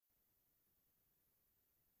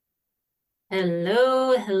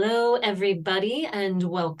Hello, everybody, and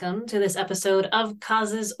welcome to this episode of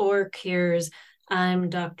Causes or Cures. I'm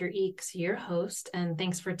Dr. Eeks, your host, and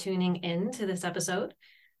thanks for tuning in to this episode.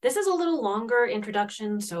 This is a little longer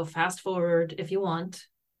introduction, so fast forward if you want.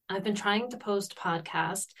 I've been trying to post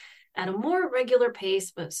podcasts at a more regular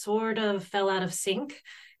pace, but sort of fell out of sync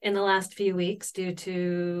in the last few weeks due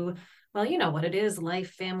to, well, you know what it is,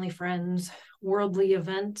 life, family, friends, worldly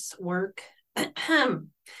events, work.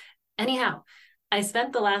 Anyhow, I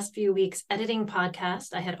spent the last few weeks editing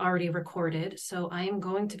podcasts I had already recorded, so I am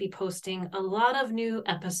going to be posting a lot of new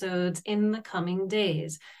episodes in the coming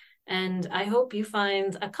days. And I hope you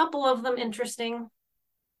find a couple of them interesting,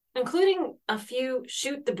 including a few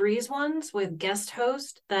shoot the breeze ones with guest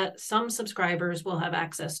host that some subscribers will have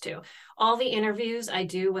access to. All the interviews I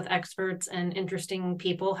do with experts and interesting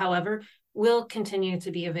people, however, will continue to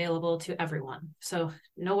be available to everyone. So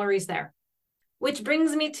no worries there. Which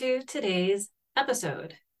brings me to today's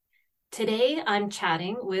episode. Today, I'm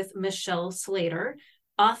chatting with Michelle Slater,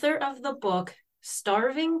 author of the book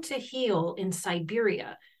Starving to Heal in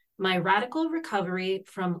Siberia, My Radical Recovery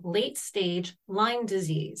from Late-Stage Lyme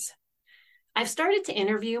Disease. I've started to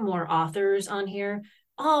interview more authors on here,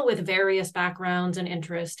 all with various backgrounds and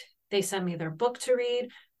interests. They send me their book to read,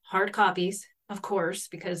 hard copies, of course,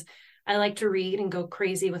 because I like to read and go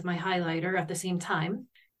crazy with my highlighter at the same time.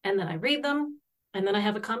 And then I read them, and then I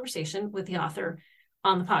have a conversation with the author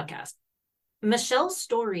on the podcast. Michelle's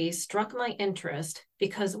story struck my interest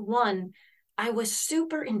because, one, I was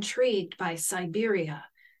super intrigued by Siberia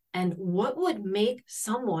and what would make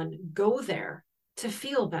someone go there to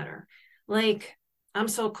feel better. Like, I'm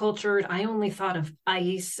so cultured, I only thought of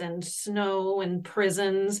ice and snow and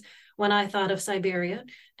prisons when I thought of Siberia,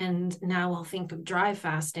 and now I'll think of dry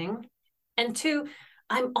fasting. And two,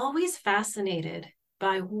 I'm always fascinated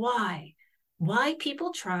by why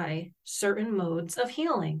people try certain modes of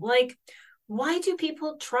healing. Like, why do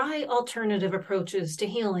people try alternative approaches to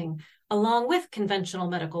healing along with conventional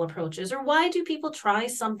medical approaches? Or why do people try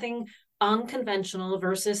something unconventional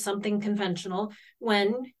versus something conventional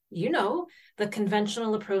when, the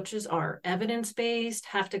conventional approaches are evidence-based,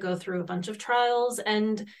 have to go through a bunch of trials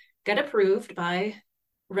and get approved by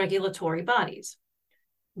regulatory bodies?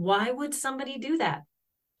 Why would somebody do that?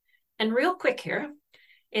 And real quick here,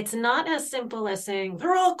 it's not as simple as saying,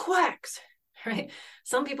 they're all quacks, right?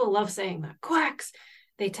 Some people love saying that, quacks.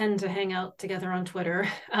 They tend to hang out together on Twitter.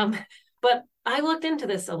 But I looked into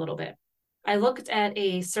this a little bit. I looked at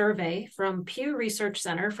a survey from Pew Research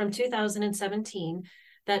Center from 2017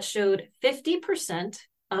 that showed 50%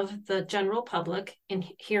 of the general public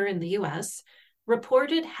here in the US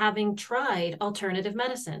reported having tried alternative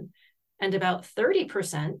medicine, and about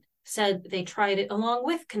 30% said they tried it along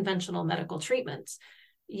with conventional medical treatments.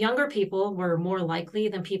 Younger people were more likely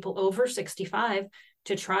than people over 65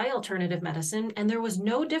 to try alternative medicine, and there was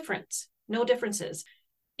no differences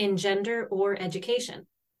in gender or education.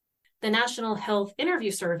 The National Health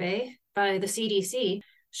Interview Survey by the CDC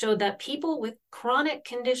showed that people with chronic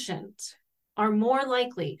conditions are more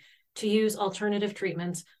likely to use alternative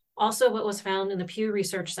treatments, also what was found in the Pew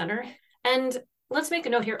Research Center. And let's make a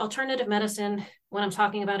note here, alternative medicine, when I'm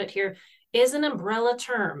talking about it here, is an umbrella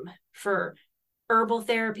term for herbal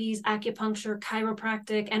therapies, acupuncture,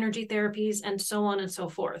 chiropractic, energy therapies, and so on and so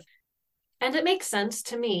forth. And it makes sense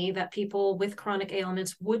to me that people with chronic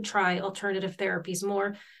ailments would try alternative therapies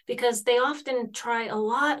more because they often try a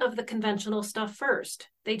lot of the conventional stuff first.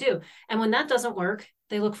 They do. And when that doesn't work,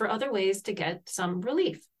 they look for other ways to get some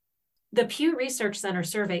relief. The Pew Research Center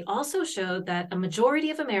survey also showed that a majority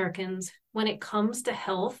of Americans, when it comes to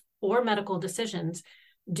health or medical decisions,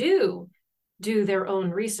 do their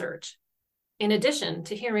own research, in addition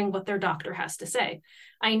to hearing what their doctor has to say.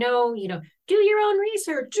 I know, do your own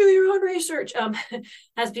research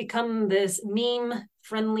has become this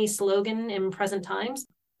meme-friendly slogan in present times,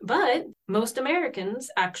 but most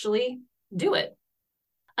Americans actually do it.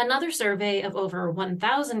 Another survey of over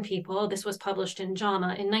 1,000 people, this was published in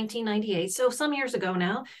JAMA in 1998, so some years ago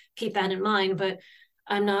now, keep that in mind, but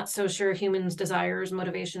I'm not so sure humans' desires,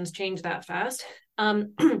 motivations change that fast.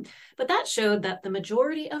 But that showed that the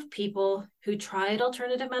majority of people who tried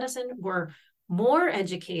alternative medicine were more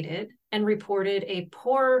educated and reported a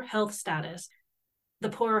poorer health status. The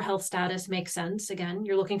poorer health status makes sense. Again,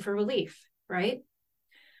 you're looking for relief, right?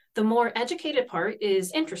 The more educated part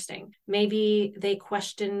is interesting. Maybe they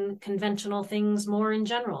question conventional things more in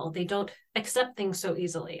general. They don't accept things so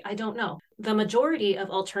easily. I don't know. The majority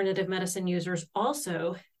of alternative medicine users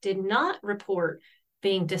also did not report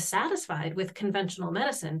being dissatisfied with conventional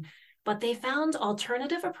medicine, but they found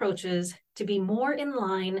alternative approaches to be more in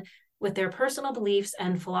line with their personal beliefs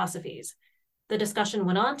and philosophies. The discussion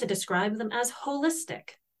went on to describe them as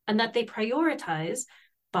holistic and that they prioritize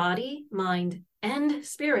body, mind, and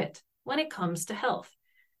spirit when it comes to health.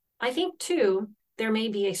 I think, too, there may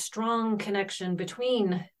be a strong connection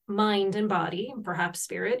between mind and body, perhaps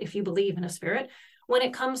spirit, if you believe in a spirit, when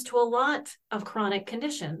it comes to a lot of chronic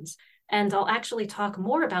conditions. And I'll actually talk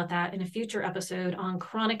more about that in a future episode on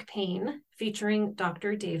chronic pain featuring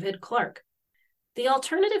Dr. David Clark. The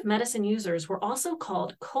alternative medicine users were also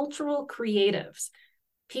called cultural creatives,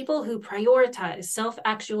 people who prioritize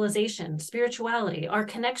self-actualization, spirituality, our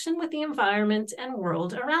connection with the environment and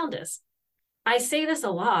world around us. I say this a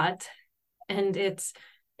lot, and it's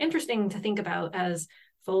interesting to think about as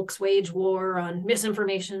folks wage war on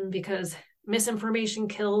misinformation because misinformation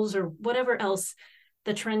kills, or whatever else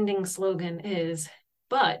the trending slogan is.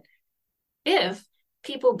 But if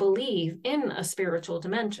people believe in a spiritual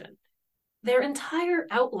dimension, their entire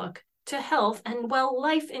outlook to health and, well,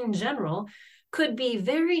 life in general could be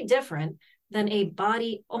very different than a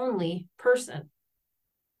body-only person.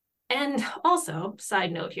 And also,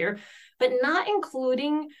 side note here, but not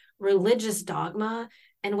including religious dogma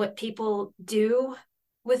and what people do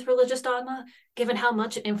with religious dogma, given how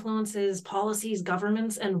much it influences policies,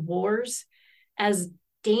 governments, and wars, as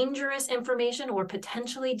dangerous information or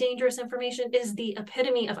potentially dangerous information is the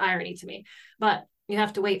epitome of irony to me. But you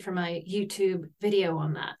have to wait for my YouTube video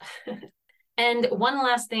on that. And one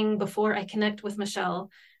last thing before I connect with Michelle,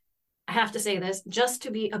 I have to say this, just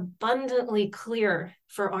to be abundantly clear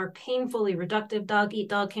for our painfully reductive dog eat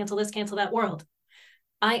dog, cancel this, cancel that world.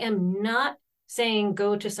 I am not saying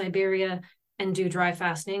go to Siberia and do dry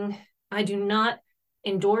fasting. I do not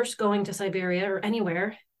endorse going to Siberia or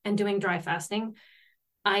anywhere and doing dry fasting.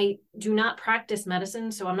 I do not practice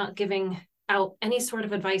medicine, so I'm not giving out any sort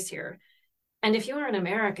of advice here. And if you are an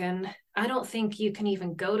American, I don't think you can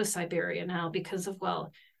even go to Siberia now because of,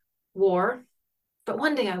 well, war. But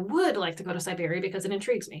one day I would like to go to Siberia because it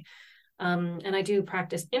intrigues me. And I do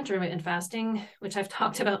practice intermittent fasting, which I've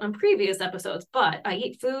talked about on previous episodes, but I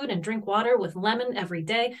eat food and drink water with lemon every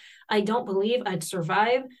day. I don't believe I'd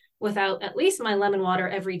survive without at least my lemon water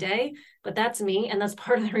every day, but that's me. And that's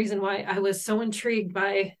part of the reason why I was so intrigued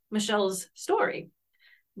by Michelle's story.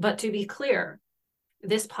 But to be clear,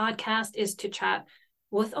 this podcast is to chat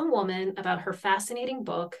with a woman about her fascinating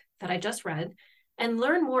book that I just read and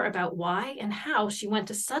learn more about why and how she went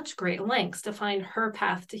to such great lengths to find her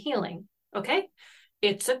path to healing. Okay?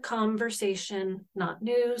 It's a conversation, not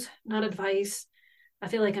news, not advice. I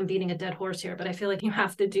feel like I'm beating a dead horse here, but I feel like you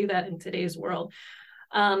have to do that in today's world.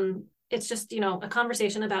 It's just, a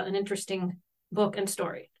conversation about an interesting book and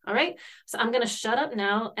story. All right? So I'm going to shut up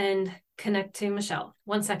now and connect to Michelle.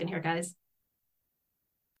 1 second here, guys.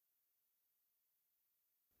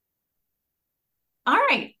 All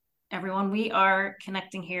right, everyone, we are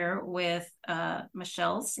connecting here with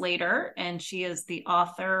Michelle Slater, and she is the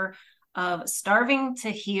author of Starving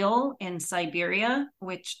to Heal in Siberia,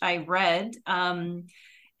 which I read, and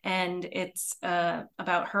it's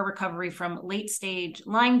about her recovery from late-stage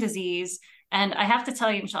Lyme disease. And I have to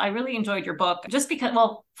tell you, Michelle, I really enjoyed your book just because,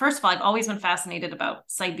 well, first of all, I've always been fascinated about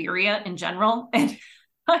Siberia in general, and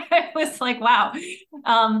I was like, wow.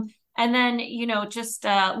 And then, just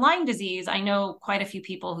Lyme disease, I know quite a few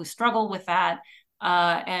people who struggle with that.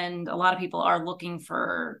 And a lot of people are looking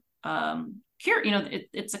for cure.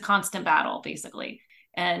 It's a constant battle, basically.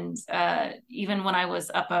 And even when I was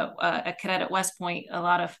up a cadet at West Point, a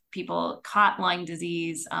lot of people caught Lyme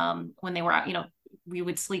disease when they were out, we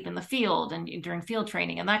would sleep in the field and during field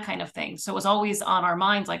training and that kind of thing. So it was always on our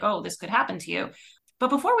minds like, oh, this could happen to you. But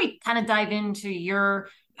before we kind of dive into your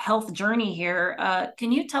health journey here,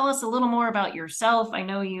 can you tell us a little more about yourself? I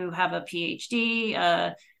know you have a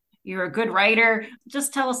PhD, you're a good writer.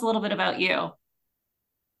 Just tell us a little bit about you.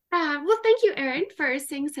 Well, thank you, Erin, for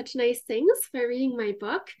saying such nice things, for reading my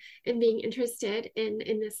book and being interested in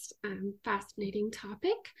this fascinating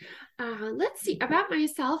topic. Let's see, about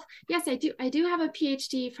myself. Yes, I do have a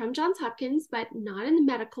PhD from Johns Hopkins, but not in the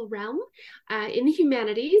medical realm, in the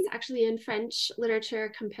humanities, actually in French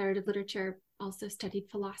literature, comparative literature, also studied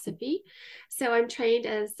philosophy. So I'm trained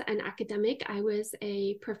as an academic. I was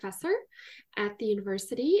a professor at the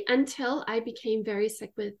university until I became very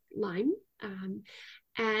sick with Lyme.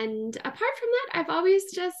 And apart from that, I've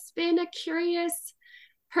always just been a curious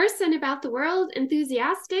person about the world,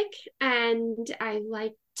 enthusiastic, and I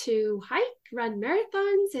like to hike, run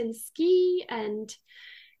marathons, and ski, and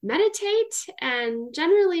meditate, and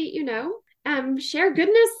generally, share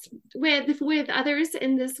goodness with others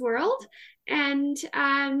in this world. And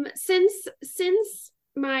since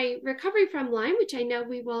my recovery from Lyme, which I know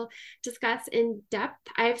we will discuss in depth,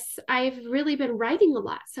 I've really been writing a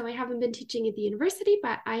lot. So I haven't been teaching at the university,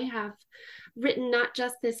 but I have written not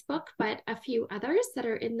just this book, but a few others that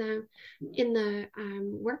are in the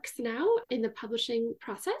works now in the publishing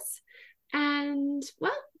process. And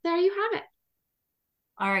well, there you have it.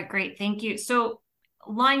 All right, great. Thank you. So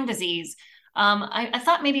Lyme disease, I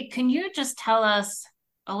thought maybe, can you just tell us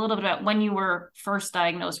a little bit about when you were first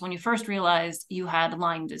diagnosed, when you first realized you had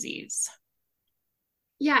Lyme disease?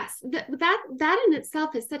 Yes, that in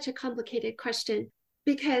itself is such a complicated question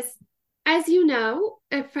because, as you know,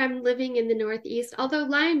 from living in the Northeast, although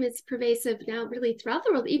Lyme is pervasive now really throughout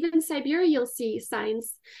the world, even in Siberia, you'll see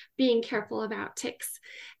signs being careful about ticks.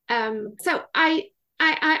 So I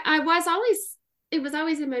was always, it was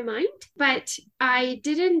always in my mind, but I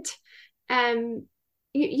didn't,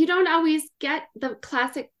 you don't always get the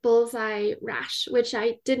classic bullseye rash, which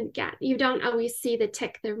I didn't get. You don't always see the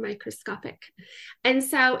tick, they're microscopic. And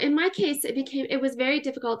so in my case, it was very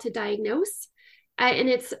difficult to diagnose. And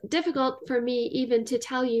it's difficult for me even to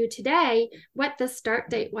tell you today what the start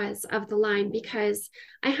date was of the Lyme, because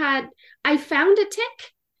I found a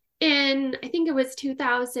tick in, I think it was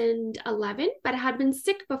 2011, but I had been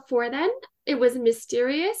sick before then. It was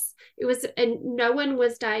mysterious. And no one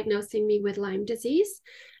was diagnosing me with Lyme disease.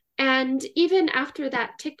 And even after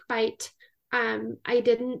that tick bite, I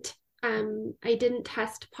didn't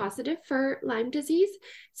test positive for Lyme disease.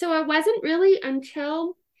 So it wasn't really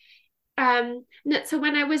until so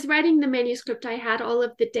when I was writing the manuscript, I had all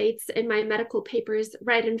of the dates in my medical papers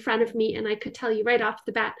right in front of me, and I could tell you right off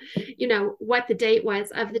the bat, what the date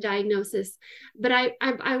was of the diagnosis. But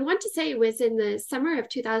I want to say it was in the summer of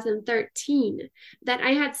 2013 that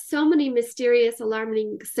I had so many mysterious,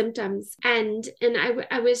 alarming symptoms, and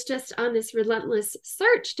I was just on this relentless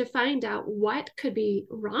search to find out what could be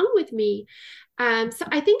wrong with me. So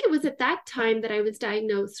I think it was at that time that I was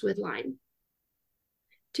diagnosed with Lyme.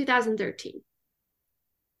 2013.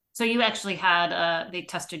 So you actually had they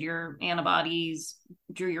tested your antibodies,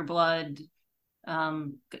 drew your blood,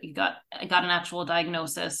 you got an actual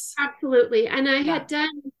diagnosis. Absolutely. And I had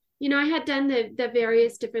done, the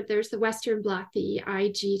various different, there's the Western blot, the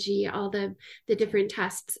IgG, all the different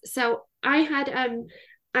tests. So I had,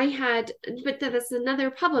 but that is another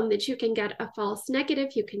problem, that you can get a false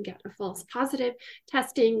negative, you can get a false positive.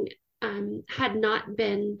 Testing had not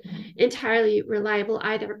been entirely reliable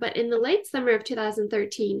either. But in the late summer of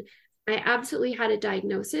 2013, I absolutely had a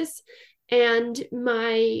diagnosis. And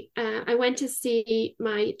I went to see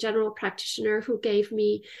my general practitioner, who gave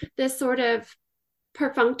me this sort of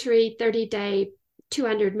perfunctory 30-day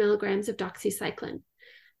 200 milligrams of doxycycline.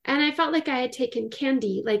 And I felt like I had taken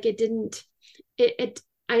candy, like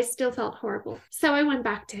I still felt horrible. So I went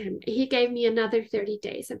back to him. He gave me another 30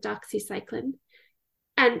 days of doxycycline,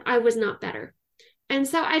 and I was not better. And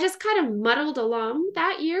so I just kind of muddled along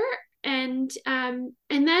that year. And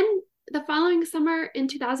then the following summer in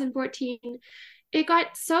 2014, it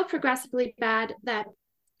got so progressively bad that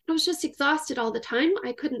I was just exhausted all the time.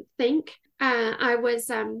 I couldn't think. I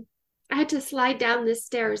had to slide down the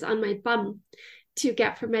stairs on my bum to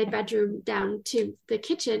get from my bedroom down to the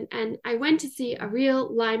kitchen. And I went to see a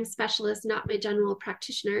real Lyme specialist, not my general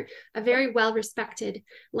practitioner, a very well-respected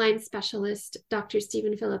Lyme specialist, Dr.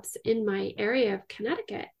 Stephen Phillips, in my area of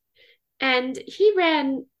Connecticut. And he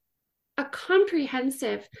ran a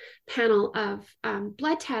comprehensive panel of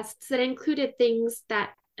blood tests that included things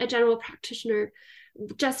that a general practitioner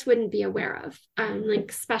just wouldn't be aware of,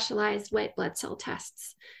 like specialized white blood cell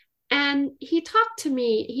tests. And he talked to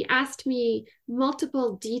me, he asked me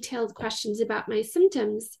multiple detailed questions about my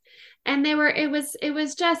symptoms. And it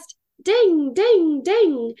was just ding, ding,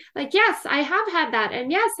 ding. Like, yes, I have had that. And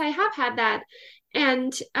yes, I have had that.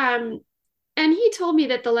 And he told me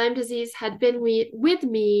that the Lyme disease had been with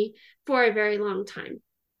me for a very long time,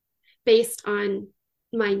 based on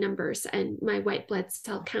my numbers and my white blood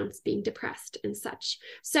cell counts being depressed and such.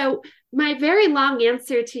 So my very long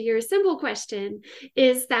answer to your simple question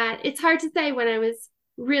is that it's hard to say when I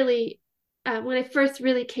first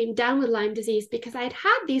really came down with Lyme disease, because I'd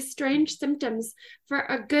had these strange symptoms for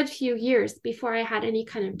a good few years before I had any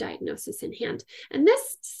kind of diagnosis in hand. And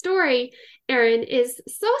this story, Erin, is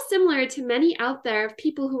so similar to many out there of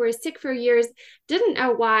people who were sick for years, didn't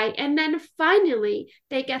know why, and then finally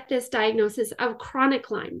they get this diagnosis of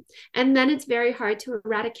chronic Lyme, and then it's very hard to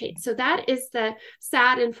eradicate. So that is the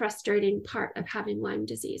sad and frustrating part of having Lyme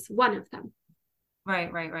disease, one of them. Right.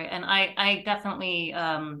 And I definitely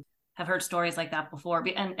have heard stories like that before.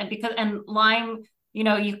 And Lyme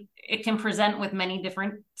it can present with many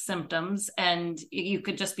different symptoms, and you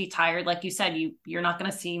could just be tired. Like you said, you're not going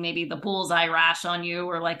to see maybe the bullseye rash on you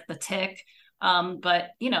or like the tick. But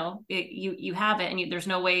you have it, and there's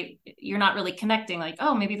no way, you're not really connecting like,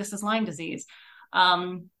 oh, maybe this is Lyme disease.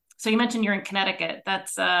 So you mentioned you're in Connecticut.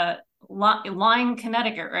 That's Lyme,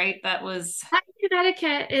 Connecticut, right? That was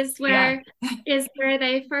Connecticut is yeah. where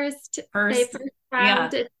they first Yeah,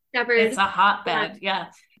 discovered. it's a hotbed. Yeah.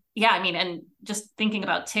 I mean, and just thinking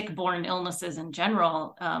about tick-borne illnesses in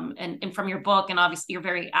general, and from your book, and obviously you're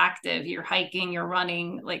very active, you're hiking, you're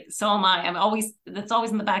running, like, so am I. That's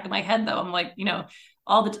always in the back of my head though. I'm like,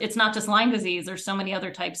 it's not just Lyme disease. There's so many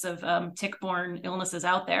other types of tick-borne illnesses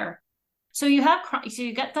out there. So you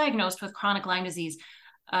get diagnosed with chronic Lyme disease.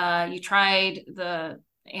 You tried the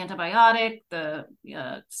antibiotic, the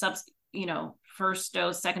first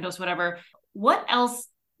dose, second dose, whatever. What else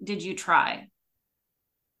did you try?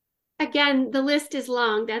 Again, the list is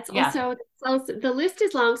long. That's also the list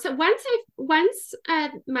is long. So once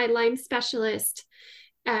my Lyme specialist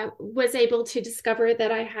was able to discover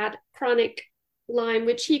that I had chronic Lyme,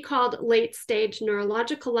 which he called late stage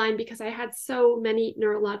neurological Lyme, because I had so many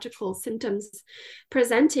neurological symptoms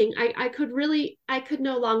presenting, I could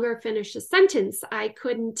no longer finish a sentence. I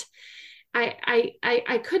couldn't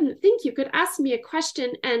think. You could ask me a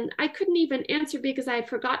question and I couldn't even answer because I had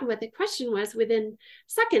forgotten what the question was within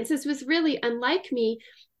seconds. This was really unlike me.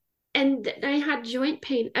 And I had joint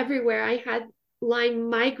pain everywhere. I had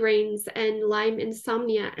Lyme migraines and Lyme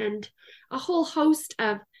insomnia and a whole host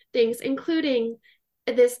of things, including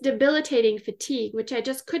this debilitating fatigue, which I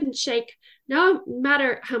just couldn't shake no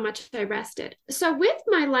matter how much I rested. So with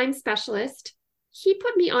my Lyme specialist, he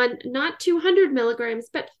put me on not 200 milligrams,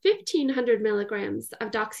 but 1,500 milligrams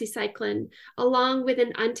of doxycycline, along with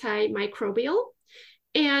an antimicrobial.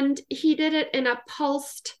 And he did it in a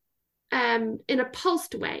pulsed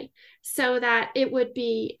way, so that it would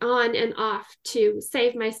be on and off to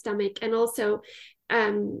save my stomach, and also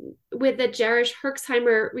with the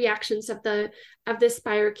Jarisch-Herxheimer reactions of the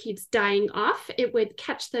spirochetes dying off, it would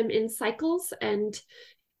catch them in cycles and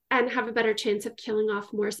have a better chance of killing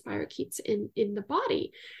off more spirochetes in the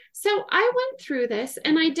body. So I went through this,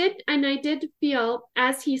 and I did feel,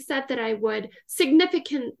 as he said that I would,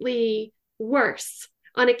 significantly worse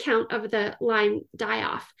on account of the Lyme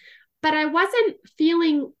die-off. But I wasn't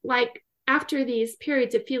feeling like, after these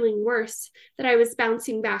periods of feeling worse, that I was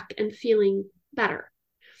bouncing back and feeling better.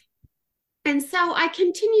 And so I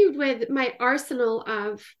continued with my arsenal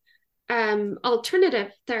of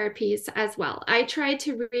alternative therapies as well. I tried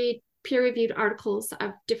to read peer-reviewed articles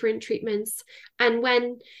of different treatments, and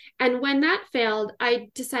when that failed, I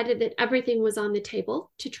decided that everything was on the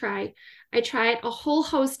table to try. I tried a whole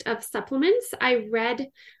host of supplements. I read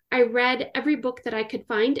every book that I could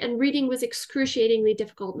find, and reading was excruciatingly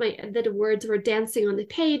difficult. The words were dancing on the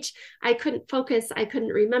page. I couldn't focus. I couldn't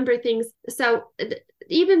remember things. So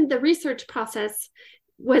even the research process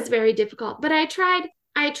was very difficult. But I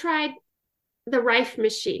tried the Rife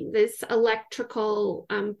machine, this electrical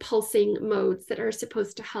pulsing modes that are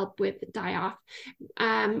supposed to help with die-off.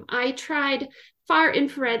 I tried far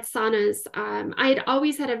infrared saunas. I had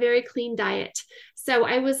always had a very clean diet. So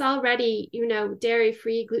I was already,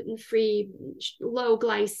 dairy-free, gluten-free, low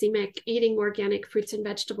glycemic, eating organic fruits and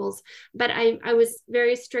vegetables. But I was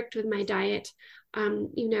very strict with my diet.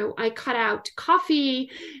 I cut out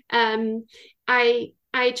coffee.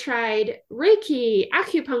 I tried Reiki,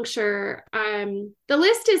 acupuncture. The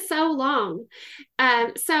list is so long.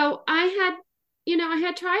 So I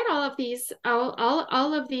had tried all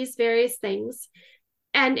of these various things,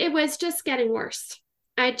 and it was just getting worse.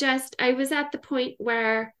 I was at the point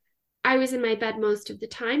where I was in my bed most of the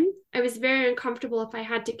time. I was very uncomfortable if I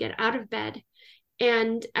had to get out of bed.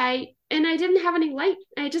 And I didn't have any light.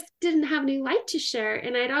 I just didn't have any light to share.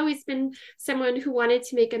 And I'd always been someone who wanted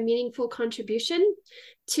to make a meaningful contribution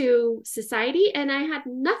to society, and I had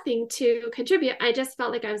nothing to contribute. I just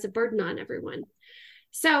felt like I was a burden on everyone.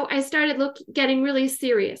 So I started getting really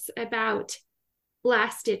serious about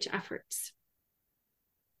last-ditch efforts.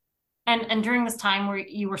 And during this time, where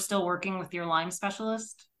you were still working with your Lyme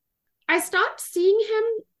specialist? I stopped seeing him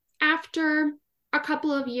after a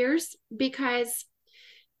couple of years because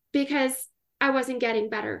I wasn't getting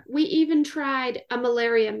better. We even tried a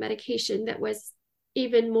malaria medication that was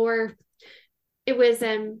even more, it was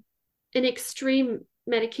an extreme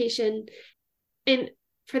medication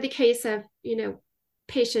for the case of,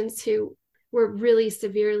 patients who were really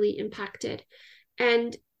severely impacted.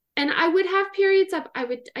 And I would have periods of,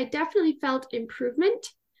 I definitely felt improvement,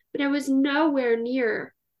 but I was nowhere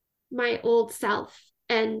near my old self.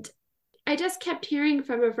 And I just kept hearing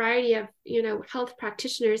from a variety of, health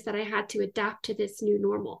practitioners that I had to adapt to this new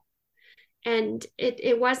normal. And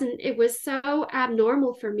it was so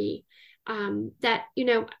abnormal for me, that,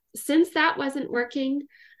 since that wasn't working,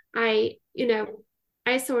 I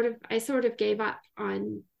sort of gave up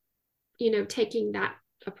on, taking that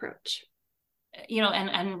approach.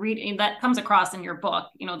 And reading that comes across in your book,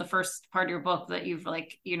 the first part of your book, that you've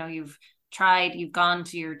you've gone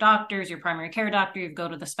to your doctors, your primary care doctor, you go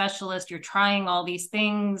to the specialist, you're trying all these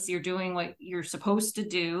things, you're doing what you're supposed to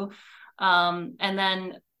do. And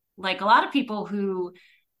then, like a lot of people who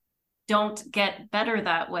don't get better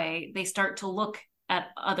that way, they start to look at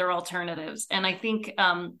other alternatives. And I think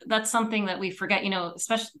that's something that we forget,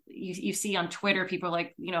 especially you see on Twitter, people are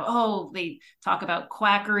like, they talk about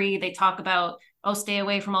quackery. They talk about, stay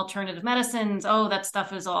away from alternative medicines. That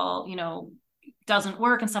stuff is all, doesn't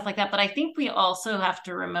work and stuff like that. But I think we also have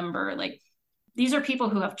to remember, like, these are people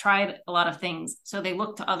who have tried a lot of things. So they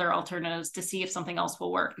look to other alternatives to see if something else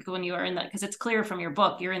will work. Because when you are in that, because it's clear from your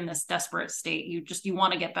book, you're in this desperate state. You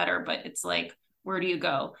want to get better, but it's like, where do you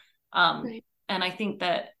go? Right. And I think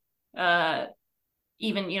that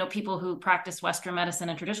even, people who practice Western medicine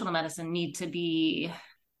and traditional medicine need to be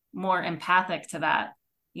more empathic to that.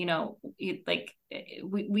 Like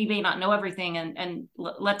we may not know everything, and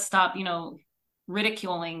let's stop,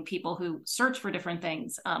 ridiculing people who search for different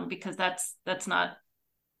things, because that's not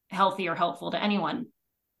healthy or helpful to anyone.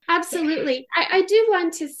 Absolutely. I do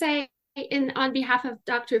want to say, on behalf of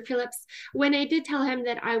Dr. Phillips, when I did tell him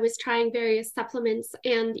that I was trying various supplements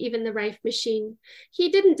and even the Rife machine, he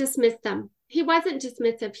didn't dismiss them. He wasn't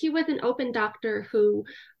dismissive. He was an open doctor who,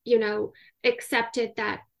 accepted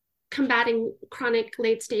that combating chronic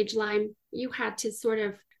late stage Lyme, you had to sort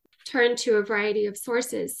of turn to a variety of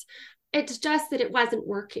sources. It's just that it wasn't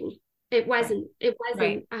working. It wasn't,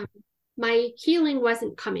 right. My healing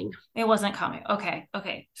wasn't coming. It wasn't coming.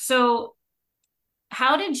 Okay. So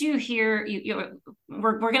how did you hear,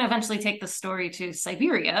 we're going to eventually take the story to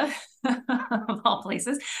Siberia, of all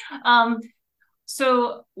places.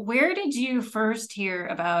 So where did you first hear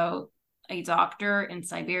about a doctor in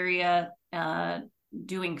Siberia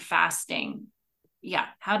doing fasting? Yeah.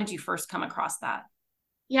 How did you first come across that?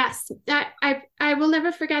 Yes, I will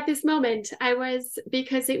never forget this moment.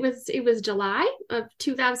 Because it was July of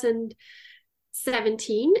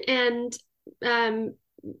 2017, and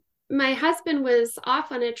my husband was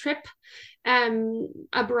off on a trip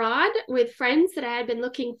abroad with friends that I had been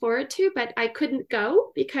looking forward to, but I couldn't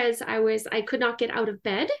go because I could not get out of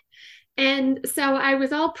bed. And so I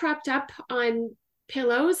was all propped up on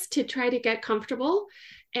pillows to try to get comfortable.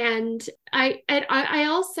 And I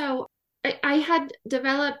had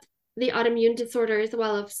developed the autoimmune disorder as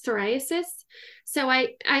well of psoriasis. So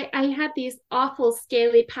I had these awful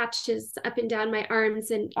scaly patches up and down my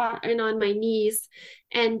arms and on my knees.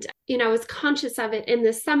 And, I was conscious of it in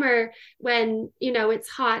the summer when, it's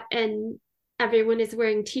hot and everyone is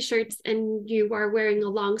wearing t-shirts and you are wearing a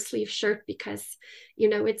long sleeve shirt because,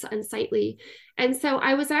 it's unsightly. And so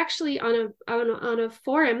I was actually on a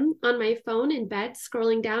forum on my phone in bed,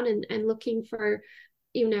 scrolling down and looking for,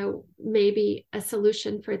 maybe a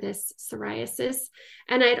solution for this psoriasis.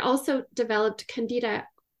 And I'd also developed candida,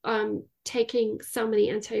 taking so many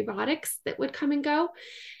antibiotics that would come and go.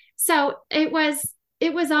 So it was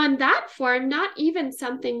on that forum, not even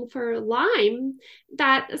something for Lyme,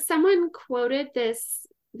 that someone quoted this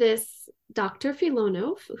Dr.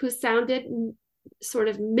 Filonov, who sounded sort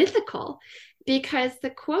of mythical, because the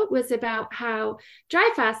quote was about how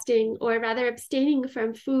dry fasting, or rather abstaining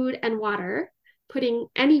from food and water, putting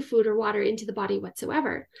any food or water into the body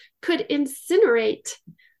whatsoever, could incinerate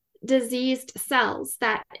diseased cells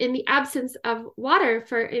that, in the absence of water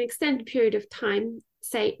for an extended period of time,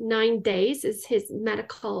 say 9 days is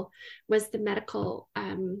the medical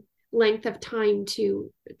length of time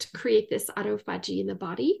to create this autophagy in the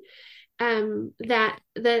body, that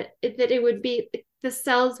it would be, the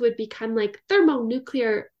cells would become like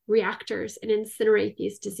thermonuclear reactors and incinerate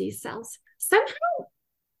these disease cells. Somehow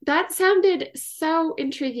that sounded so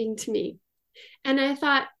intriguing to me. And I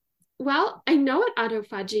thought, well, I know what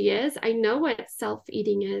autophagy is. I know what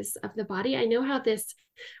self-eating is of the body. I know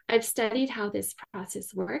I've studied how this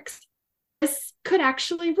process works. This could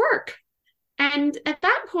actually work. And at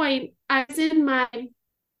that point, I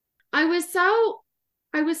was so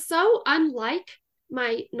unlike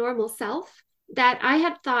my normal self that I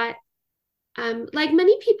had thought, like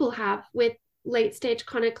many people have with late stage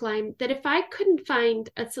chronic Lyme, that if I couldn't find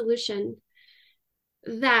a solution,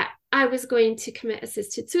 that I was going to commit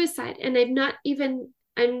assisted suicide. And I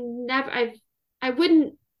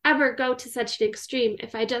wouldn't ever go to such an extreme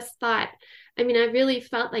if I just thought I mean, I really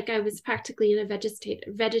felt like I was practically in a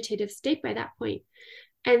vegetative state by that point.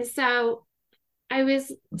 And so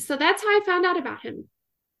so that's how I found out about him.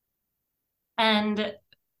 And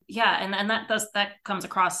yeah, and that comes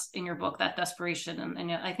across in your book, that desperation.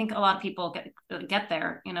 And I think a lot of people get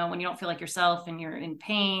there, when you don't feel like yourself and you're in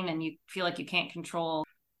pain and you feel like you can't control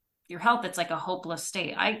your health. It's like a hopeless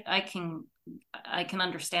state. I can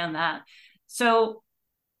understand that. So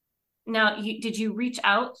now, did you reach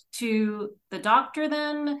out to the doctor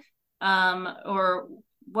then, or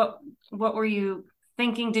what were you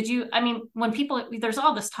thinking? I mean, when there's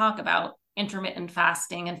all this talk about intermittent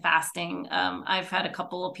fasting and fasting. I've had a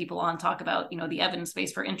couple of people on talk about, the evidence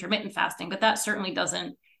base for intermittent fasting, but that certainly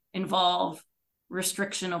doesn't involve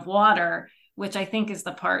restriction of water, which I think is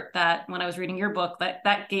the part that when I was reading your book,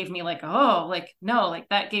 that gave me like, oh, like, no, like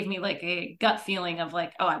that gave me like a gut feeling of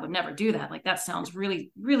like, oh, I would never do that. Like, that sounds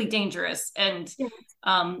really, really dangerous. And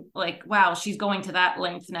like, wow, she's going to that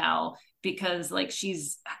length now because like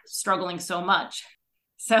she's struggling so much.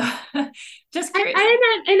 So just curious.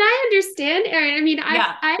 And I understand, Erin. I mean,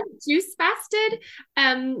 Yeah. I've juice fasted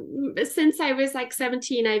since I was like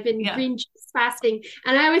 17. I've been green juice fasting,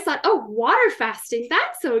 and I always thought, oh, water fasting,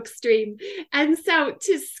 that's so extreme. And so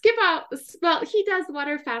to skip out, well, he does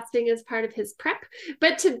water fasting as part of his prep,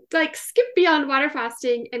 but to like skip beyond water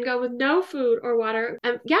fasting and go with no food or water,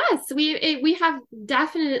 yes, we have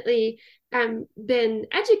definitely been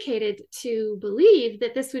educated to believe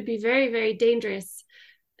that this would be very, very dangerous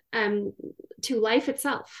to life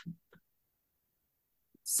itself.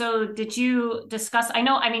 So did you discuss,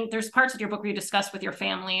 I mean, there's parts of your book where you discuss with your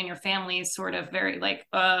family, and your family is sort of very like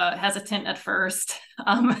hesitant at first.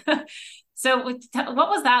 So what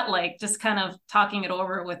was that like, just kind of talking it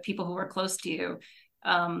over with people who were close to you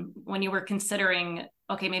when you were considering,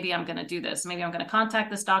 okay, maybe I'm going to do this. Maybe I'm going to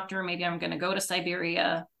contact this doctor. Maybe I'm going to go to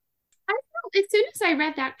Siberia. As soon as I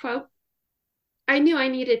read that quote, I knew I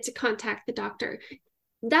needed to contact the doctor.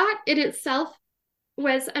 That in itself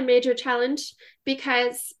was a major challenge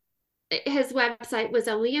because his website was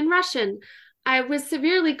only in Russian. I was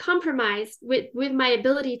severely compromised with my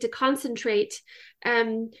ability to concentrate.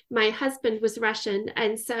 My husband was Russian,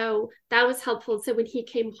 and so that was helpful. So when he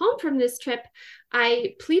came home from this trip,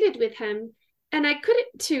 I pleaded with him, and I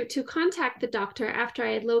couldn't to contact the doctor after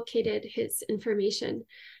I had located his information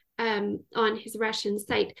on his Russian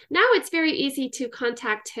site. Now it's very easy to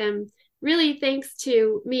contact him, really thanks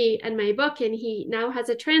to me and my book, and he now has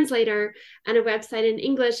a translator and a website in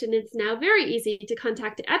English, and it's now very easy to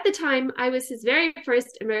contact. At the time, I was his very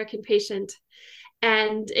first American patient,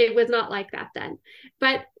 and it was not like that then.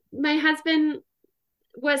 But my husband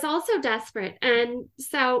was also desperate, and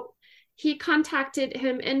so he contacted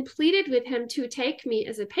him and pleaded with him to take me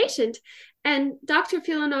as a patient. And Dr.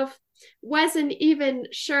 Filanov wasn't even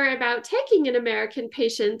sure about taking an American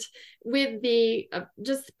patient with the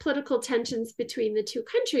just political tensions between the two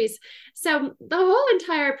countries. So the whole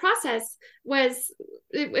entire process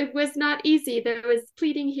it was not easy. There was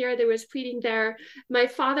pleading here, there was pleading there. My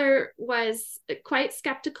father was quite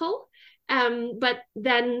skeptical, but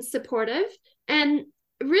then supportive. And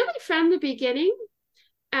really from the beginning,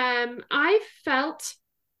 I felt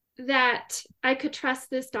that I could trust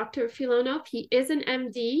this Dr. Filanov. He is an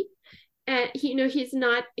MD. He's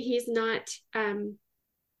not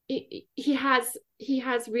he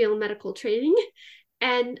has real medical training,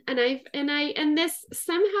 and this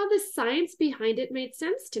somehow the science behind it made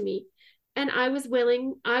sense to me, and I was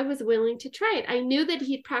willing to try it. I knew that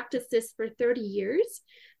he'd practiced this for 30 years,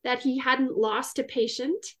 that he hadn't lost a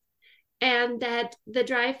patient, and that the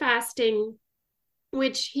dry fasting,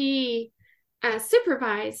 which he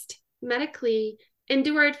supervised medically,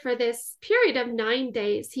 endured for this period of 9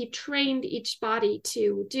 days. He trained each body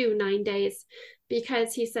to do 9 days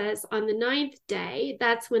because he says on the 9th day,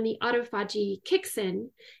 that's when the autophagy kicks in,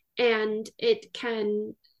 and it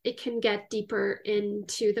can get deeper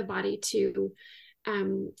into the body to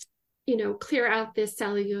clear out this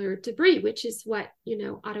cellular debris, which is what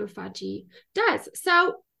autophagy does.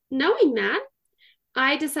 So knowing that,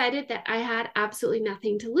 I decided that I had absolutely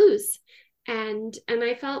nothing to lose, and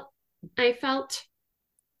I felt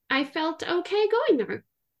okay going there.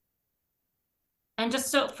 And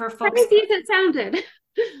just so for folks, crazy as it sounded.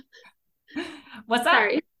 What's that?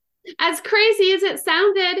 Sorry. As crazy as it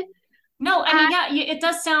sounded. No, I mean, yeah,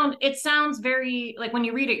 it sounds very, like when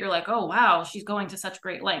you read it, you're like, oh, wow, she's going to such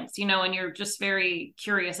great lengths, and you're just very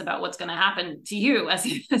curious about what's going to happen to you as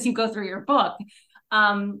you go through your book.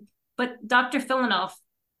 But Dr. Filanov,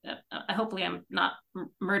 hopefully I'm not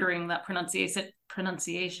murdering that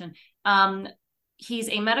pronunciation. He's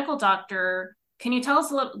a medical doctor. Can you tell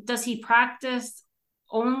us a little, does he practice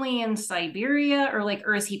only in Siberia,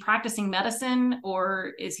 or is he practicing medicine,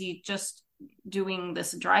 or is he just doing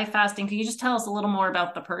this dry fasting? Can you just tell us a little more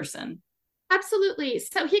about the person? Absolutely.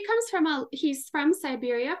 So he's from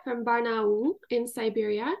Siberia, from Barnaul in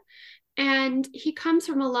Siberia, and he comes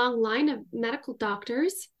from a long line of medical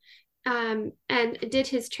doctors, and did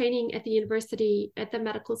his training at the university at the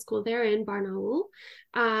medical school there in Barnaul.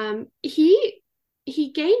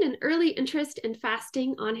 He gained an early interest in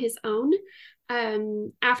fasting on his own.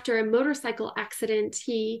 After a motorcycle accident,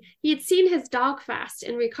 he had seen his dog fast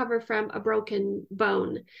and recover from a broken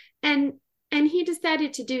bone, and he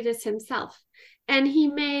decided to do this himself. And he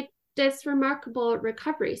made this remarkable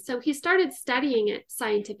recovery. So he started studying it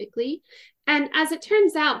scientifically. And as it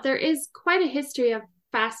turns out, there is quite a history of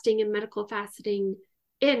fasting and medical fasting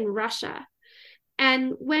in Russia.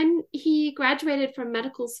 And when he graduated from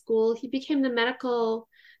medical school, he became the medical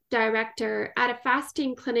director at a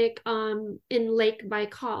fasting clinic in Lake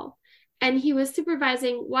Baikal. And he was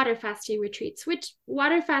supervising water fasting retreats, which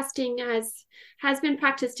water fasting has been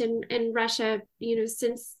practiced in Russia,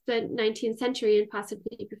 since the 19th century and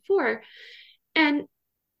possibly before. And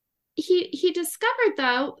he discovered,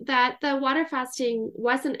 though, that the water fasting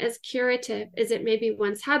wasn't as curative as it maybe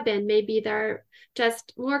once had been. Maybe there are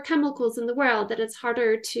just more chemicals in the world, that it's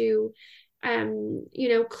harder to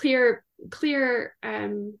clear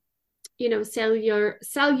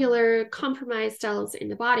cellular compromised cells in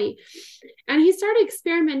the body. And he started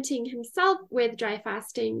experimenting himself with dry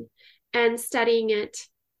fasting and studying it.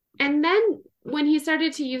 And then when he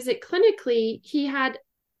started to use it clinically, he had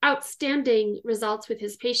outstanding results with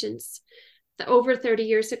his patients. Over 30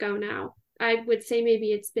 years ago now, I would say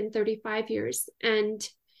maybe it's been 35 years. And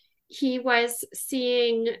he was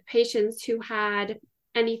seeing patients who had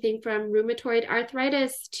anything from rheumatoid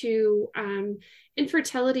arthritis to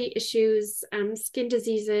infertility issues, skin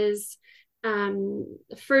diseases,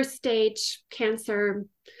 first stage cancer,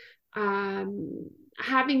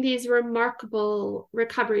 having these remarkable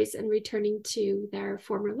recoveries and returning to their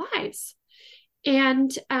former lives.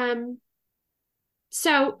 And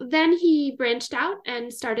so then he branched out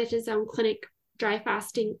and started his own clinic,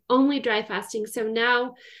 only dry fasting. So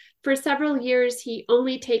now for several years, he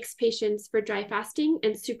only takes patients for dry fasting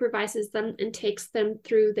and supervises them and takes them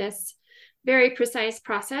through this very precise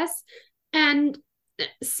process. And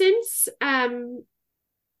since the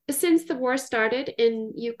war started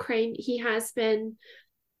in Ukraine, he has been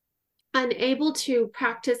unable to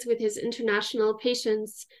practice with his international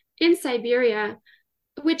patients in Siberia,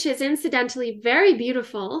 which is incidentally very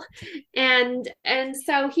beautiful. And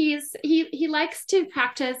so he likes to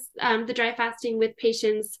practice the dry fasting with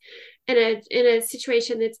patients in a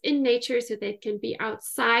situation that's in nature, so they can be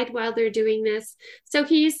outside while they're doing this. So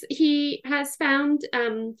he has found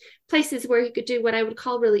places where he could do what I would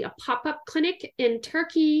call really a pop-up clinic in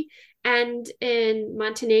Turkey and in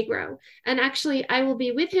Montenegro. And actually, I will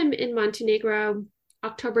be with him in Montenegro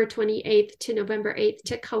October 28th to November 8th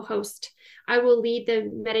to co-host. I will lead the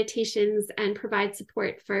meditations and provide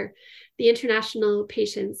support for the international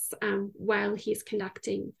patients while he's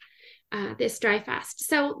conducting this dry fast.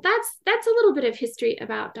 So that's a little bit of history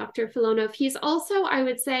about Dr. Filonov. He's also, I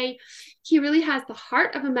would say, he really has the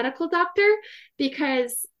heart of a medical doctor,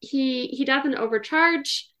 because he doesn't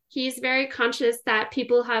overcharge. He's very conscious that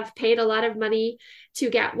people have paid a lot of money to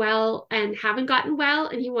get well and haven't gotten well,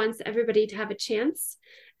 and he wants everybody to have a chance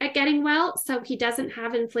at getting well. So he doesn't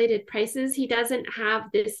have inflated prices. He doesn't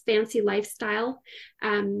have this fancy lifestyle.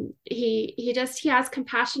 He has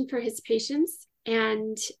compassion for his patients,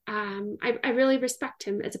 and I really respect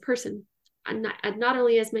him as a person, not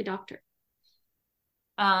only as my doctor.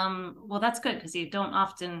 Well, that's good, because you don't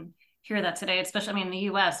often hear that today, especially, in the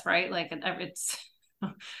US, right? Like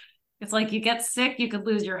it's like you get sick, you could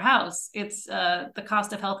lose your house. It's the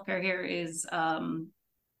cost of healthcare here is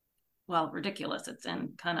ridiculous. It's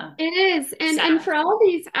and kind of it is, and for all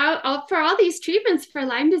these treatments for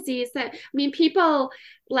Lyme disease, people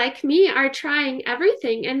like me are trying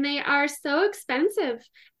everything, and they are so expensive,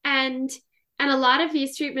 and a lot of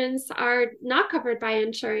these treatments are not covered by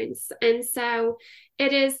insurance, and so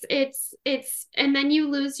it's and then you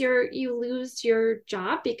lose your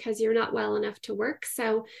job because you're not well enough to work.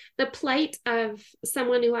 So the plight of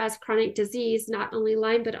someone who has chronic disease, not only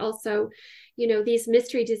Lyme but also these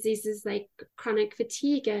mystery diseases like chronic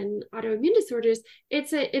fatigue and autoimmune disorders,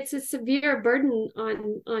 it's a severe burden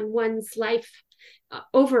on one's life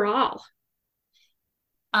overall.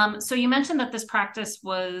 So you mentioned that this practice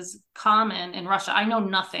was common in Russia. I know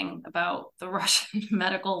nothing about the Russian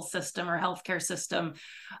medical system or healthcare system,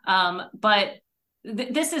 but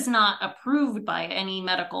this is not approved by any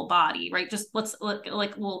medical body, right? Just let's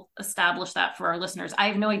like we'll establish that for our listeners. I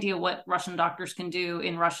have no idea what Russian doctors can do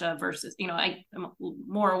in Russia versus, I am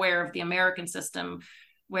more aware of the American system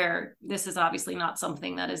where this is obviously not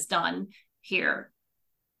something that is done here.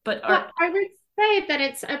 But Well, I would say that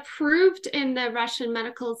it's approved in the Russian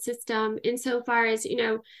medical system insofar as,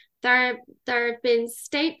 there have been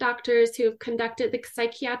state doctors who have conducted, the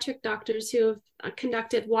psychiatric doctors who have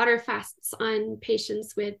conducted water fasts on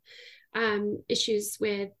patients with issues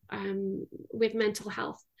with mental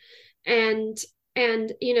health. And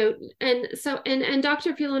Dr.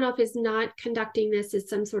 Filanov is not conducting this as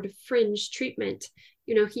some sort of fringe treatment.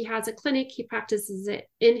 He has a clinic, he practices it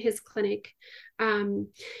in his clinic. And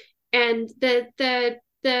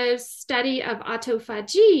the study of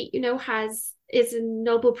autophagy, is a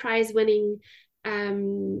Nobel Prize winning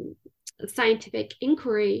scientific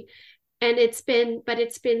inquiry, and it's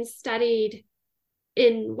been studied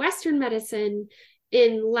in Western medicine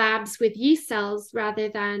in labs with yeast cells rather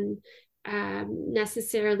than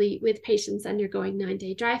necessarily with patients undergoing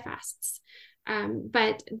 9-day dry fasts.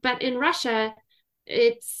 But in Russia,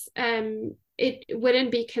 it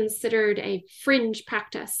wouldn't be considered a fringe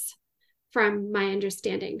practice, from my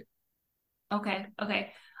understanding. Okay.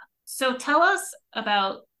 So tell us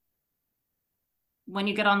about when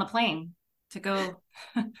you get on the plane to go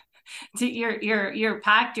to you're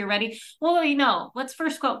packed, you're ready. Well, let's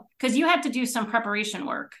first go, because you had to do some preparation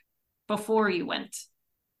work before you went.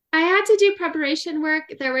 I had to do preparation work.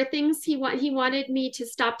 There were things he wanted me to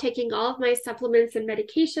stop taking all of my supplements and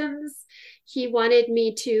medications. He wanted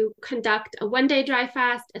me to conduct a 1-day dry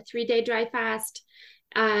fast, a 3-day dry fast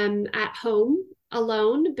at home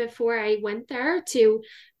alone before I went there, to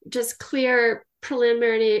just clear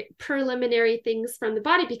preliminary things from the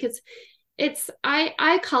body, because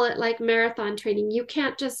I call it like marathon training. You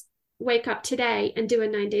can't just wake up today and do a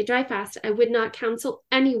 9-day dry fast. I would not counsel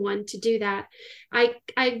anyone to do that. I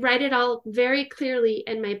write it all very clearly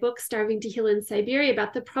in my book, Starving to Heal in Siberia,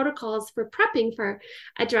 about the protocols for prepping for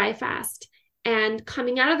a dry fast. And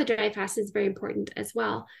coming out of the dry fast is very important as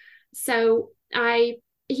well. So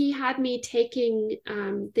he had me taking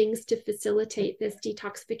things to facilitate this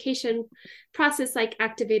detoxification process, like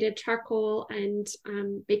activated charcoal and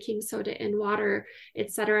baking soda in water,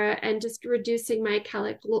 etc., and just reducing my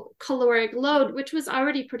caloric load, which was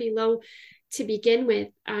already pretty low to begin with.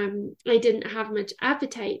 I didn't have much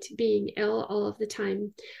appetite, being ill all of the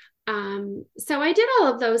time. So I did all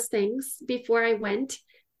of those things before I went.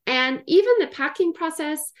 And even the packing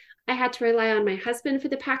process, I had to rely on my husband for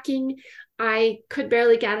the packing. I could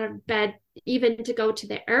barely get out of bed even to go to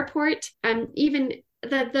the airport. Even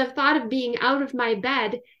the thought of being out of my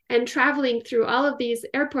bed and traveling through all of these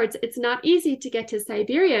airports, it's not easy to get to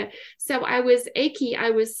Siberia. So I was achy, I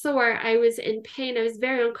was sore, I was in pain, I was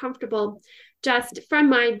very uncomfortable just from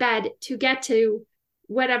my bed to get to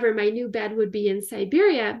whatever my new bed would be in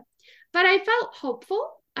Siberia. But I felt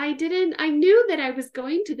hopeful. I knew that I was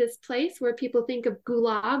going to this place where people think of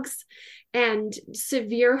gulags and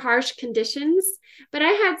severe, harsh conditions, but I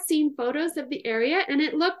had seen photos of the area and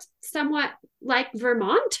it looked somewhat like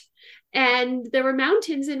Vermont, and there were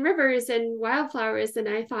mountains and rivers and wildflowers, and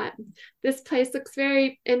I thought, this place looks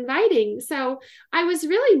very inviting. So I was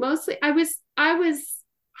really I was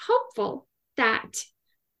hopeful that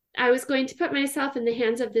I was going to put myself in the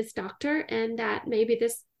hands of this doctor, and that maybe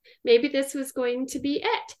this was going to be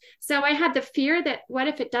it. So I had the fear that, what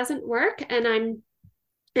if it doesn't work, and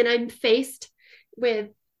I'm faced with,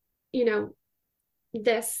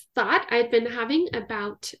 this thought I'd been having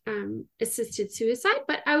about assisted suicide,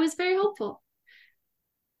 but I was very hopeful.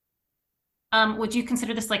 Would you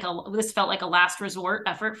consider this this felt like a last resort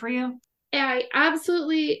effort for you? I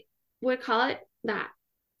absolutely would call it that.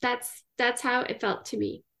 That's how it felt to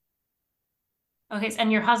me. Okay,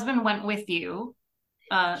 and your husband went with you.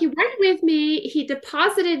 He went with me. He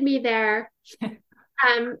deposited me there,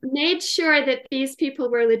 made sure that these people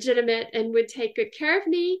were legitimate and would take good care of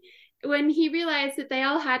me. When he realized that they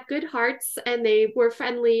all had good hearts and they were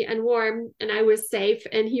friendly and warm and I was safe,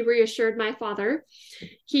 and he reassured my father,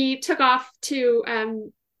 he took off to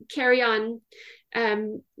carry on.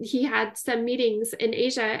 He had some meetings in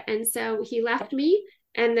Asia, and so he left me,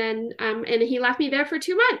 and then and he left me there for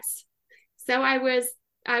 2 months. So I was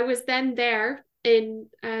then there.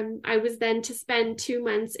 I was then to spend 2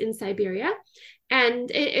 months in Siberia, and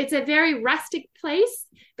it's a very rustic place,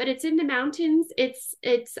 but it's in the mountains.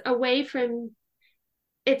 It's away from.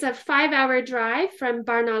 It's a 5-hour drive from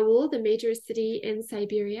Barnaul, the major city in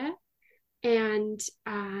Siberia, And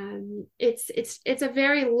it's a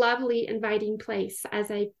very lovely, inviting place, as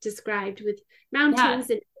I described, with Yeah, mountains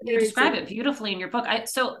and you describe and it beautifully in your book.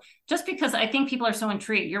 So just because I think people are so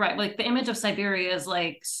intrigued, you're right. Like the image of Siberia is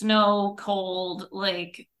like snow, cold,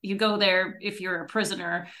 like you go there if you're a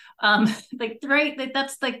prisoner. Like right, like,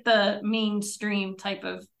 that's like the mainstream type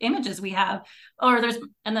of images we have. Or there's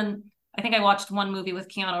and then I think I watched one movie with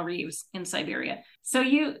Keanu Reeves in Siberia. So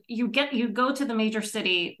you go to the major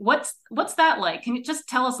city. What's that like? Can you just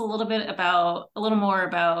tell us a little more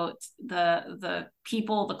about the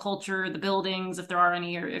people, the culture, the buildings, if there are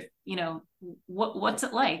any, or if what's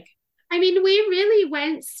it like? I mean, we really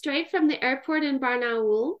went straight from the airport in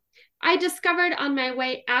Barnaul. I discovered on my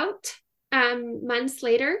way out, months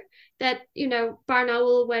later, that,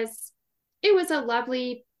 Barnaul it was a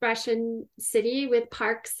lovely Russian city with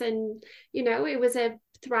parks, and, it was a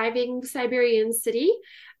thriving Siberian city.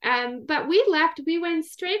 But we went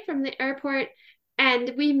straight from the airport,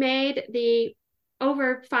 and we made the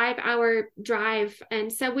over 5 hour drive.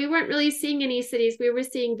 And so we weren't really seeing any cities. We were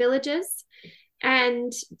seeing villages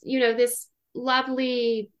and, this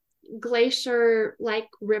lovely glacier like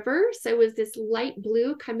river. So it was this light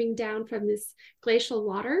blue coming down from this glacial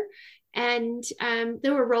water. And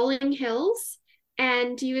there were rolling hills,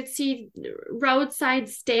 and you would see roadside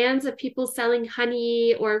stands of people selling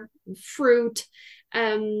honey or fruit.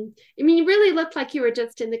 I mean, it really looked like you were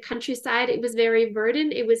just in the countryside. It was very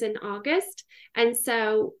verdant. It was in August. And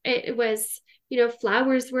so it was,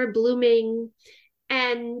 flowers were blooming.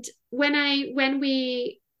 And when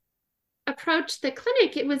we approached the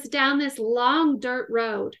clinic, it was down this long dirt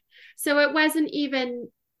road. So it wasn't even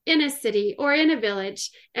in a city or in a village.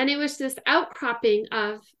 And it was this outcropping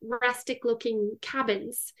of rustic looking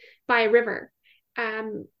cabins by a river.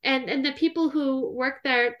 And the people who worked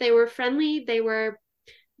there, they were friendly. They were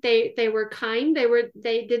kind.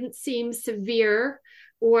 They didn't seem severe,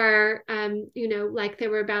 or like they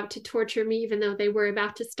were about to torture me, even though they were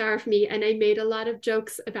about to starve me. And I made a lot of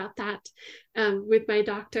jokes about that with my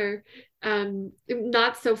doctor.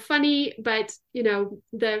 Not so funny, but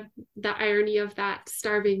the irony of that,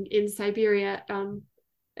 starving in Siberia,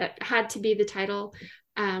 had to be the title.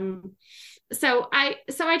 I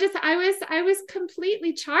was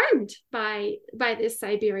completely charmed by this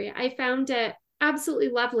Siberia. I found it absolutely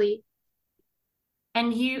lovely.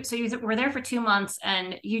 And you were there for 2 months,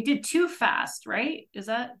 and you did two fast, right? Is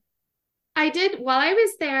that? I did, while I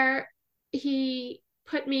was there, he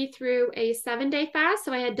put me through a 7 day fast.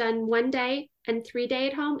 So I had done 1 day and 3 day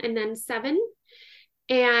at home, and then 7.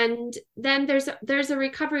 And then there's a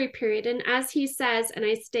recovery period. And as he says, and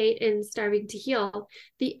I state in Starving to Heal,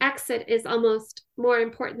 the exit is almost more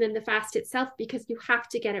important than the fast itself, because you have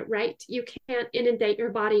to get it right. You can't inundate your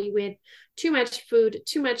body with too much food,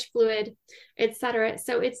 too much fluid, etc.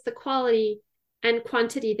 So it's the quality and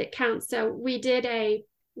quantity that counts. So we did a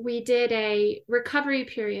recovery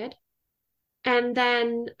period, and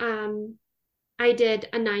then I did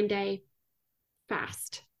a 9 day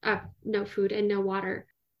fast of no food and no water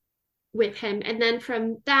with him. And then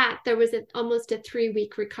from that, there was almost a 3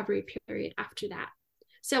 week recovery period after that.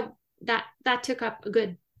 So that took up a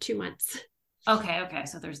good 2 months. Okay.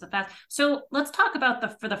 So there's the fast. So let's talk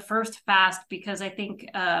about for the first fast, because I think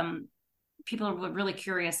people are really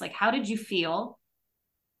curious. Like, how did you feel?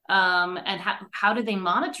 And how did they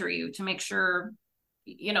monitor you to make sure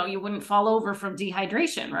you wouldn't fall over from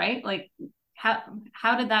dehydration, right? Like,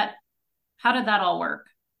 how did that all work?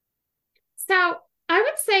 So I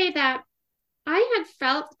would say that I had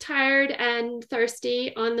felt tired and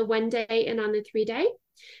thirsty on the 1 day and on the 3 day.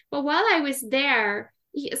 But while I was there,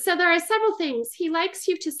 so there are several things. He likes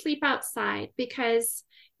you to sleep outside, because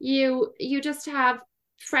you just have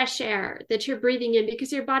fresh air that you're breathing in,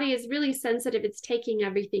 because your body is really sensitive. It's taking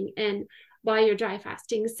everything in while you're dry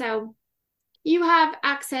fasting. So you have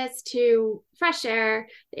access to fresh air,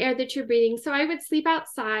 the air that you're breathing. So I would sleep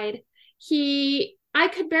outside. I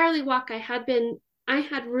could barely walk. I had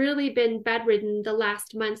really been bedridden the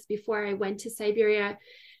last months before I went to Siberia,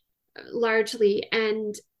 largely.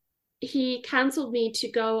 And he counseled me to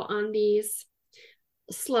go on these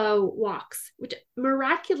slow walks, which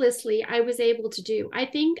miraculously I was able to do. I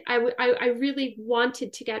think I really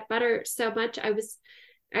wanted to get better so much. I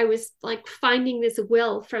was like finding this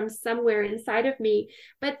will from somewhere inside of me.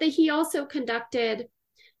 But he also conducted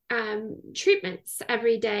treatments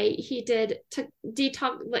every day. He did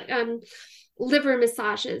detox, liver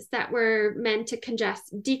massages that were meant to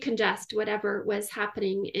decongest whatever was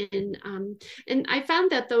happening and I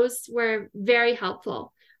found that those were very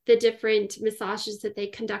helpful. The different massages that they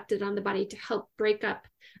conducted on the body to help break up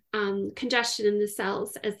congestion in the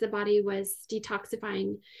cells as the body was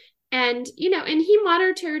detoxifying. And, and he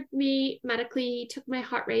monitored me medically. He took my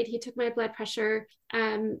heart rate, he took my blood pressure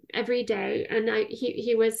every day. And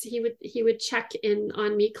he would check in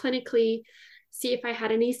on me clinically, see if I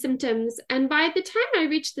had any symptoms. And by the time I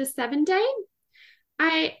reached the 7 day,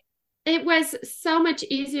 it was so much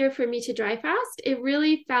easier for me to dry fast. It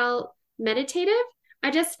really felt meditative. I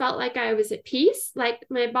just felt like I was at peace, like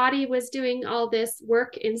my body was doing all this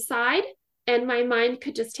work inside and my mind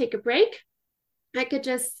could just take a break. I could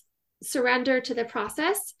just surrender to the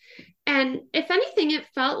process. And if anything, it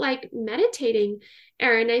felt like meditating,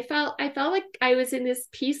 Erin. I felt like I was in this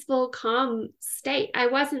peaceful, calm state. I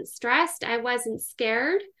wasn't stressed. I wasn't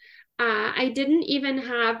scared. I didn't even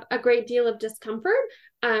have a great deal of discomfort.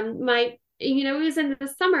 It was in the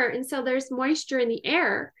summer, and so there's moisture in the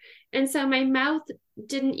air. And so my mouth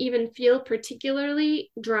didn't even feel particularly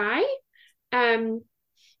dry. Um,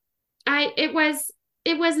 it was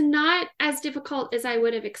not as difficult as I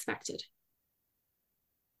would have expected.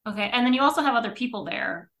 Okay. And then you also have other people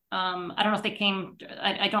there. I don't know if they came,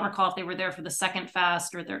 I don't recall if they were there for the second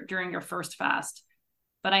fast or during your first fast,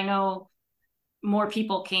 but I know more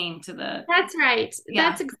people came to the. That's right. Yeah.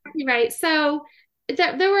 That's exactly right. So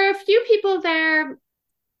there were a few people there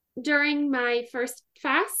during my first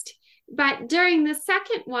fast, but during the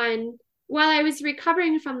second one, while I was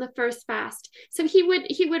recovering from the first fast, so he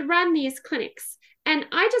would run these clinics and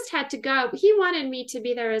I just had to go. He wanted me to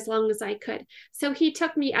be there as long as I could. So he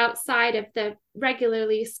took me outside of the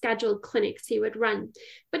regularly scheduled clinics he would run.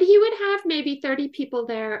 But he would have maybe 30 people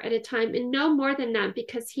there at a time and no more than that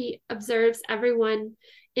because he observes everyone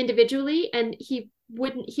individually and he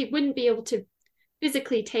wouldn't be able to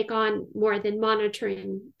physically take on more than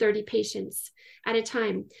monitoring 30 patients at a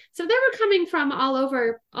time. So they were coming from all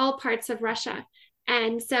over, all parts of Russia.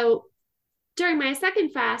 And so during my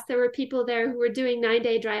second fast, there were people there who were doing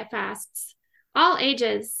 9-day dry fasts, all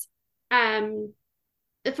ages, for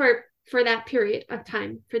that period of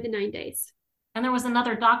time, for the 9 days. And there was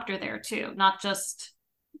another doctor there too, not just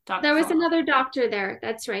Dr. There was another doctor there.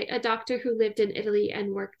 That's right. A doctor who lived in Italy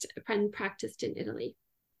and worked and practiced in Italy.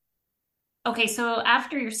 Okay, so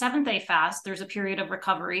after your 7th-day fast, there's a period of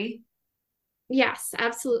recovery. Yes,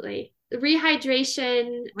 absolutely.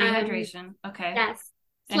 Rehydration. Okay. Yes.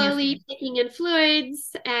 Slowly taking in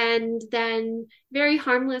fluids and then very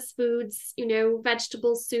harmless foods,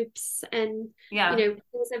 vegetable soups and,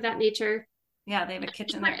 things of that nature. Yeah, they have a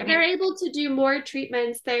kitchen there. They're able to do more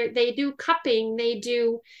treatments. They do cupping. They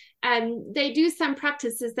do some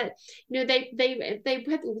practices that they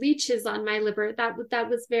put leeches on my liver. That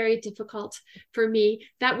was very difficult for me.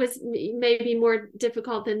 That was maybe more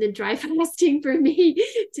difficult than the dry fasting for me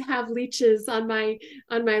to have leeches on my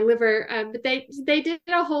liver. But they did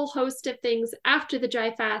a whole host of things after the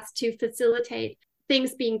dry fast to facilitate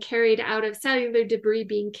things being carried out of cellular debris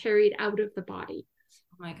being carried out of the body.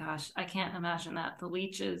 Oh my gosh, I can't imagine that. The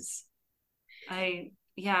leeches. I'm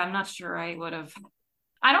not sure I would have.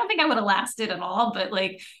 I don't think I would have lasted at all, but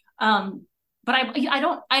but I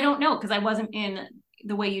don't know because I wasn't in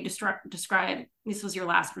the way you described. This was your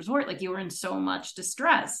last resort. Like you were in so much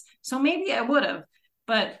distress. So maybe I would have,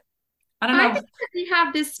 but I don't know. I think that we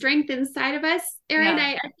have this strength inside of us, Erin.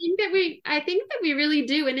 Yeah. I think that we really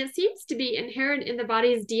do. And it seems to be inherent in the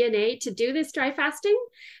body's DNA to do this dry fasting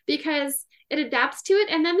because it adapts to it.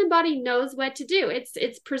 And then the body knows what to do.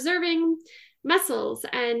 It's preserving muscles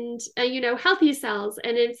and healthy cells,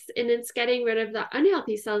 and it's getting rid of the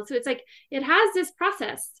unhealthy cells. So it's like it has this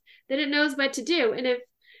process that it knows what to do, and it's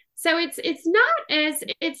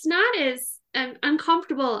not as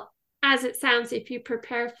uncomfortable as it sounds if you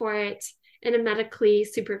prepare for it in a medically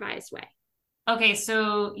supervised way. Okay,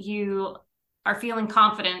 so you are feeling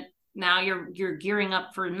confident now. You're gearing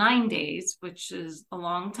up for 9 days, which is a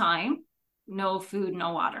long time. No food,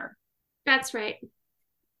 no water. That's right.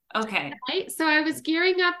 Okay. Right. So I was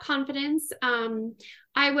gearing up confidence. What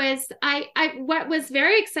was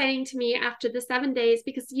very exciting to me after the 7 days,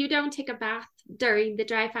 because you don't take a bath during the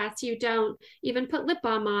dry fast, you don't even put lip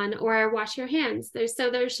balm on or wash your hands.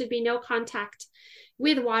 There should be no contact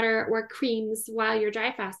with water or creams while you're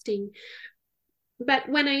dry fasting. But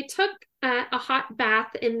when I took a hot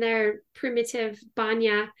bath in their primitive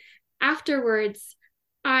banya afterwards,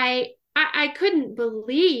 I couldn't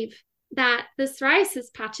believe that the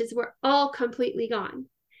psoriasis patches were all completely gone.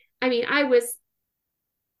 I mean, I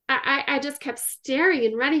just kept staring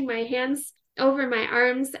and running my hands over my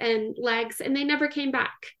arms and legs, and they never came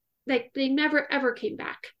back. Like they never ever came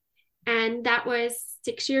back. And that was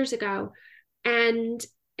 6 years ago. And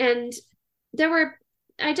I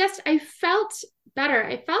felt better.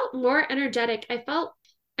 I felt more energetic. I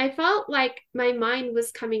I felt like my mind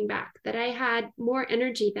was coming back, that I had more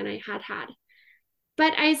energy than I had.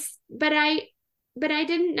 But I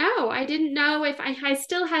didn't know. I didn't know if I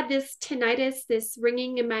still had this tinnitus, this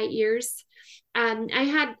ringing in my ears. I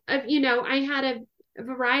had, I had a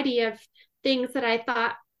variety of things that I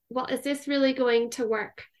thought, well, is this really going to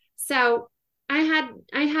work? So I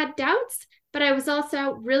had doubts, but I was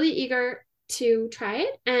also really eager to try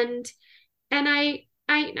it. And I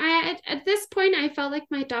at this point, I felt like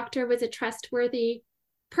my doctor was a trustworthy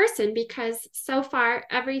person, because so far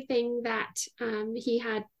everything that he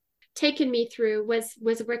had taken me through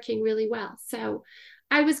was working really well. So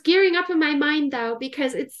I was gearing up in my mind, though,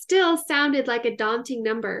 because it still sounded like a daunting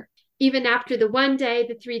number. Even after the 1 day,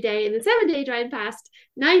 the 3 day, and the 7 day dry and fast,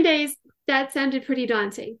 9 days, that sounded pretty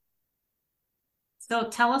daunting. So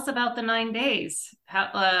tell us about the 9 days.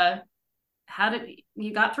 How did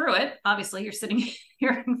you got through it? Obviously, you're sitting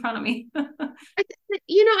here in front of me. I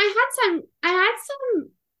had some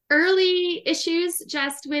early issues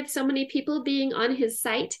just with so many people being on his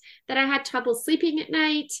site, that I had trouble sleeping at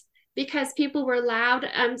night because people were loud.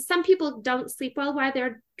 Some people don't sleep well while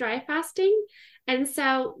they're dry fasting. And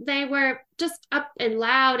so they were just up and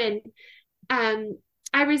loud, and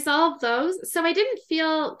I resolved those. So I didn't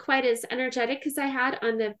feel quite as energetic as I had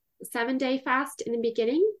on the 7 day fast in the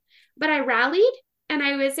beginning, but I rallied, and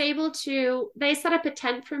I was able to, they set up a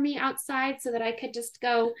tent for me outside so that I could just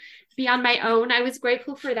go be on my own. I was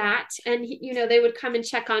grateful for that. And, they would come and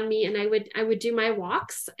check on me, and I would do my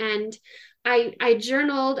walks, and I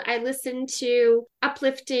journaled, I listened to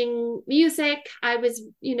uplifting music. I was,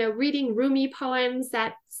 reading Rumi poems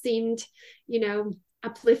that seemed,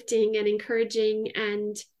 uplifting and encouraging.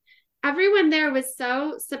 And everyone there was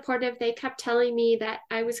so supportive. They kept telling me that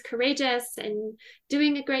I was courageous and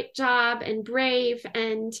doing a great job and brave.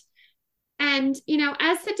 And as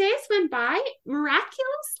the days went by,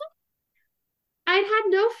 miraculously, I'd had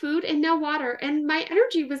no food and no water, and my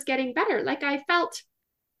energy was getting better. Like, I felt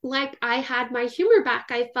like I had my humor back.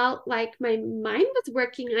 I felt like my mind was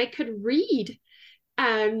working. I could read.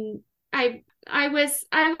 I was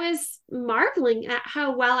marveling at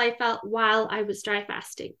how well I felt while I was dry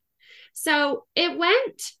fasting. So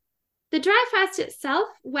the dry fast itself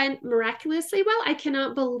went miraculously well. I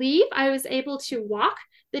cannot believe I was able to walk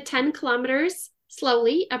the 10 kilometers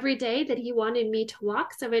slowly every day that he wanted me to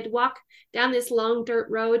walk. So I'd walk down this long dirt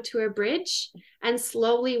road to a bridge and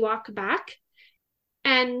slowly walk back.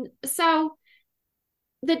 And so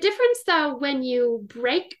the difference, though, when you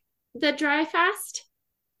break the dry fast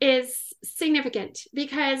is significant,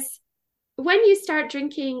 because when you start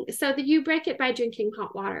drinking, so that you break it by drinking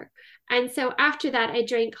hot water. And so after that, I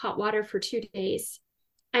drank hot water for 2 days.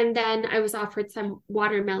 And then I was offered some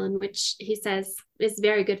watermelon, which he says is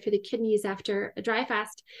very good for the kidneys after a dry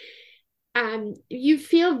fast. You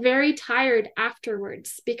feel very tired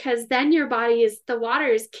afterwards, because then the water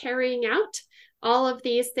is carrying out all of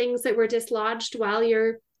these things that were dislodged while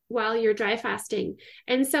you're dry fasting.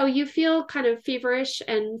 And so you feel kind of feverish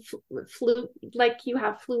and flu, like you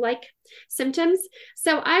have flu-like symptoms.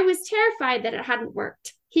 So I was terrified that it hadn't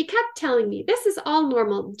worked. He kept telling me, this is all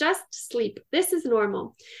normal, just sleep. This is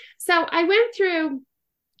normal. So I went through,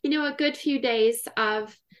 a good few days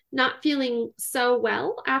of not feeling so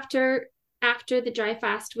well after the dry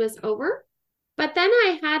fast was over. But then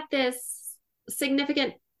I had this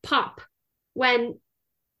significant pop when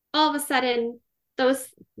all of a sudden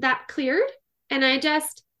that cleared. And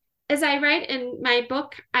as I write in my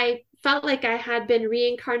book, I felt like I had been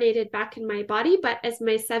reincarnated back in my body, but as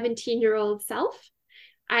my 17-year-old self.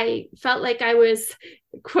 I felt like I was,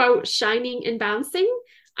 quote, shining and bouncing.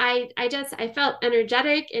 I felt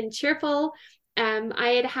energetic and cheerful.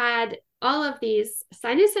 I had all of these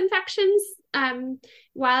sinus infections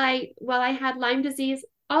while I had Lyme disease.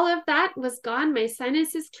 All of that was gone. My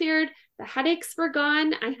sinuses cleared. The headaches were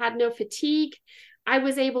gone. I had no fatigue. I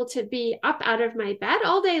was able to be up out of my bed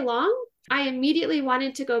all day long. I immediately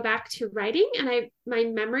wanted to go back to writing, and my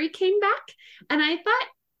memory came back. And I thought,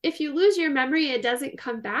 if you lose your memory, it doesn't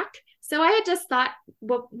come back. So I had just thought,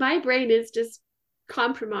 well, my brain is just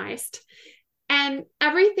compromised. And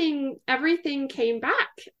everything came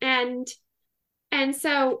back. And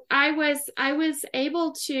so I was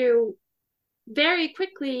able to very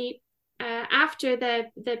quickly, after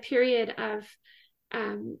the period of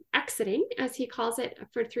exiting, as he calls it,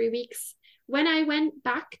 for 3 weeks, when I went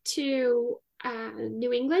back to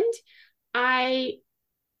New England, it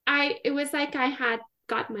was like I had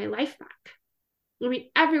got my life back. I mean,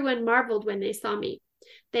 everyone marveled when they saw me.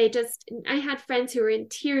 I had friends who were in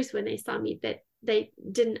tears when they saw me, that they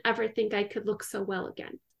didn't ever think I could look so well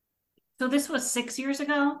again. So this was 6 years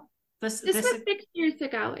ago? This was 6 years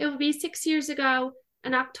ago. It will be 6 years ago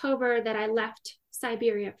in October that I left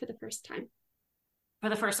Siberia for the first time.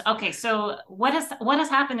 Okay, so what has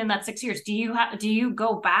happened in that 6 years? Do you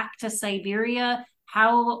go back to Siberia?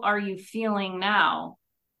 How are you feeling now?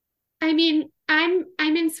 I mean, I'm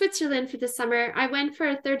in Switzerland for the summer. I went for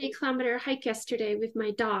a 30-kilometer hike yesterday with my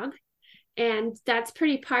dog, and that's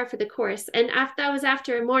pretty par for the course. And that was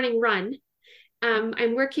after a morning run.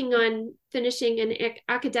 I'm working on finishing an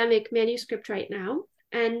academic manuscript right now,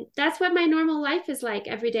 and that's what my normal life is like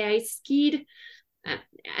every day. I skied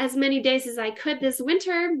as many days as I could this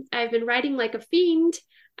winter. I've been writing like a fiend.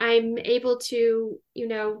 I'm able to,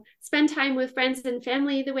 spend time with friends and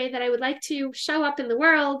family the way that I would like to, show up in the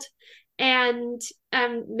world, and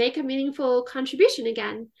make a meaningful contribution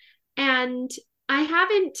again. And I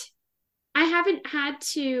haven't had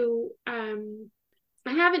to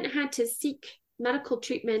seek medical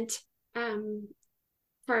treatment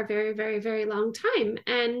for a very, very, very long time.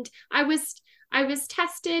 And I was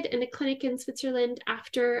tested in a clinic in Switzerland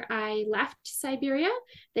after I left Siberia.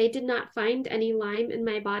 They did not find any Lyme in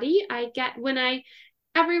my body.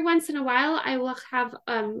 Every once in a while, I will have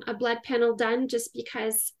a blood panel done just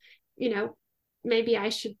because, maybe I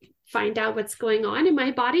should find out what's going on in my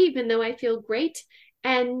body, even though I feel great.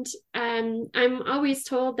 And I'm always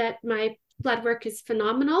told that my blood work is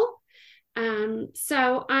phenomenal.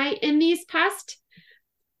 So in these past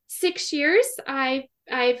 6 years,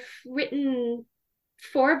 I've written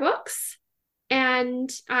 4 books, and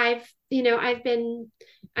I've been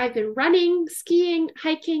running, skiing,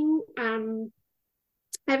 hiking.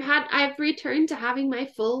 I've returned to having my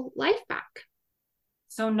full life back.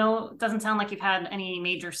 So no, it doesn't sound like you've had any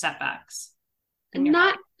major setbacks.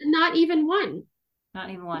 Not even one. Not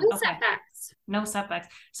even one. No okay. setbacks. No setbacks.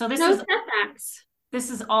 So setbacks. This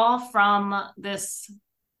is all from this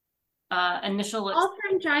initial. All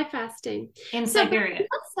from dry fasting in Siberia.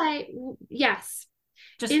 Yes.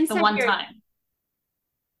 Just in the Siberia. One time.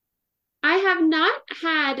 I have not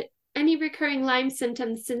had any recurring Lyme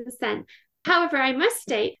symptoms since then. However, I must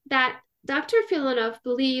state that Dr. Filanov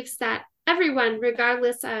believes that everyone,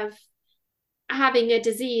 regardless of having a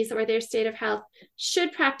disease or their state of health,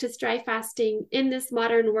 should practice dry fasting in this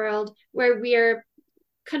modern world where we're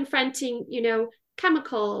confronting,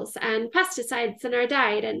 chemicals and pesticides in our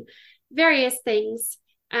diet and various things,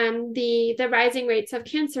 the rising rates of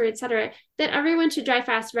cancer, etc., that everyone should dry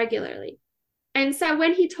fast regularly. And so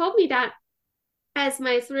when he told me that as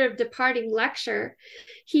my sort of departing lecture,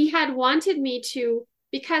 he had wanted me to,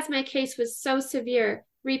 because my case was so severe,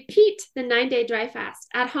 repeat the 9-day dry fast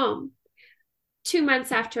at home 2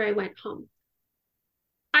 months after I went home.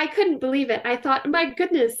 I couldn't believe it. I thought, my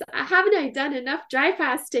goodness, haven't I done enough dry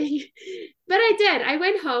fasting? But I did. I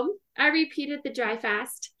went home. I repeated the dry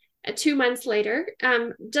fast 2 months later,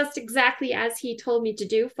 just exactly as he told me to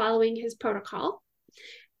do, following his protocol.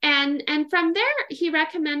 And from there, he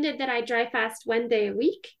recommended that I dry fast 1 day a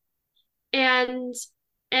week. And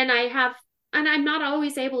I'm not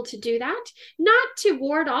always able to do that, not to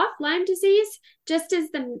ward off Lyme disease, just as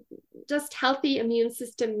healthy immune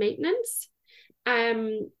system maintenance.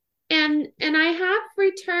 And I have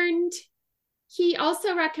returned. He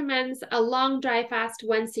also recommends a long dry fast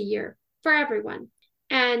once a year for everyone,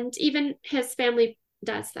 and even his family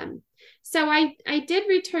does them. So I did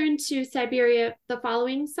return to Siberia the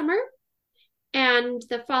following summer and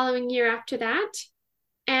the following year after that.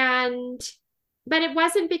 But it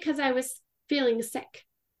wasn't because I was feeling sick.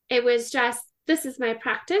 It was just, this is my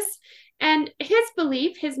practice. And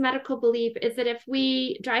his medical belief is that if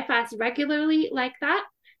we dry fast regularly like that,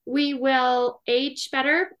 we will age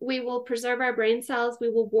better, we will preserve our brain cells, we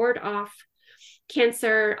will ward off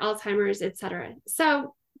cancer, Alzheimer's, etc.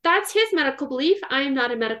 So that's his medical belief. I am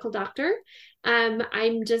not a medical doctor.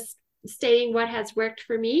 I'm just stating what has worked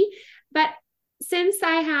for me. But since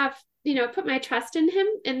I have, put my trust in him,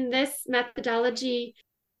 and this methodology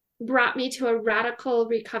brought me to a radical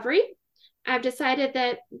recovery, I've decided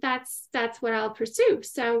that that's what I'll pursue.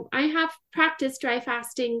 So I have practiced dry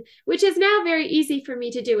fasting, which is now very easy for me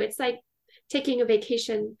to do. It's like taking a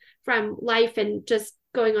vacation from life and just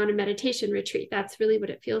going on a meditation retreat. That's really what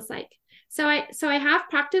it feels like. So I have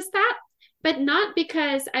practiced that, but not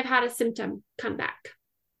because I've had a symptom come back.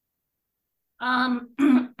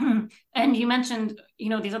 And you mentioned,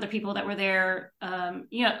 these other people that were there, again,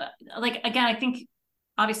 I think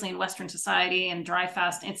obviously in Western society and dry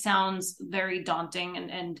fast, it sounds very daunting,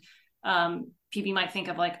 and people might think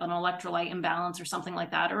of like an electrolyte imbalance or something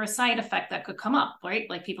like that, or a side effect that could come up, right?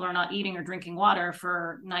 Like people are not eating or drinking water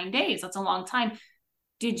for 9 days. That's a long time.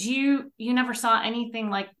 You never saw anything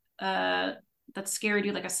like that scared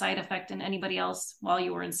you, like a side effect in anybody else while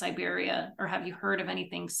you were in Siberia? Or have you heard of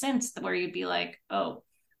anything since where you'd be like, oh,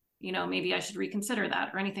 maybe I should reconsider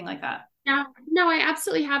that or anything like that? No, I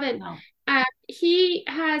absolutely haven't. No. He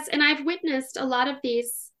has, and I've witnessed a lot of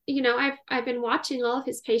these, I've been watching all of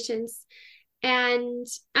his patients, and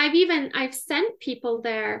I've sent people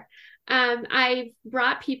there. I've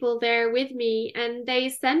brought people there with me, and they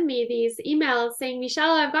send me these emails saying,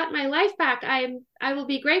 Michelle, I've got my life back. I will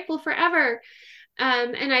be grateful forever.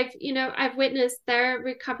 And I've witnessed their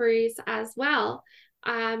recoveries as well.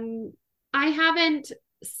 I haven't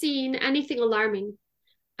seen anything alarming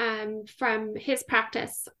from his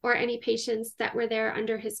practice or any patients that were there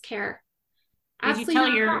under his care. Did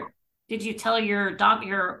you tell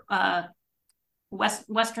your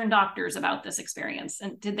Western doctors about this experience,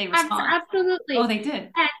 and did they respond? Absolutely. Oh, they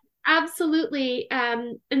did. Absolutely.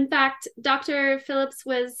 In fact, Dr. Phillips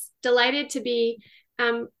was delighted to be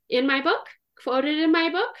in my book, quoted in my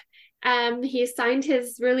book. He signed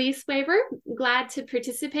his release waiver, glad to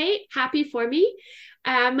participate, happy for me.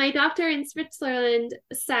 My doctor in Switzerland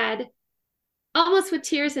said, almost with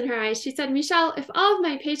tears in her eyes, she said, Michelle, if all of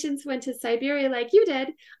my patients went to Siberia like you did,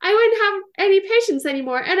 I wouldn't have any patients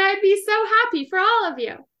anymore, and I'd be so happy for all of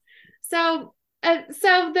you. So I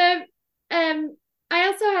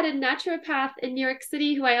also had a naturopath in New York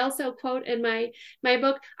City who I also quote in my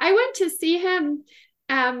book. I went to see him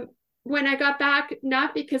when I got back,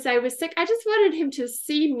 not because I was sick. I just wanted him to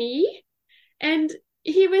see me. And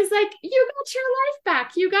he was like, you got your life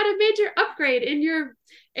back. You got a major upgrade in your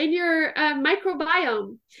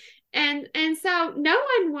microbiome. And so no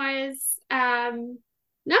one was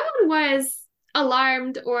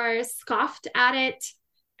alarmed or scoffed at it.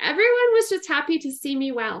 Everyone was just happy to see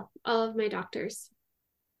me well, all of my doctors.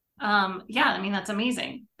 Yeah, I mean, that's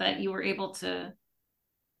amazing that you were able to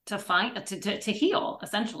heal,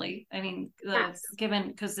 essentially. I mean, Yes. given,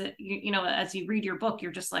 because as you read your book,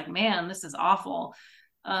 you're just like, man, this is awful.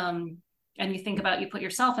 And you think about, you put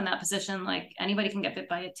yourself in that position, like anybody can get bit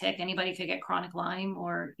by a tick, anybody could get chronic Lyme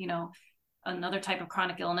or another type of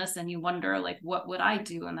chronic illness, and you wonder, like, what would I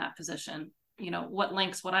do in that position? What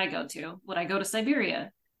lengths would I go to? Would I go to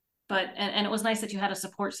Siberia? But and it was nice that you had a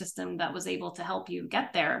support system that was able to help you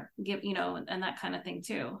get there, and that kind of thing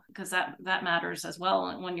too, because that matters as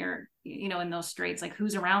well when you're in those straits. Like,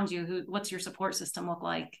 who's around you? What's your support system look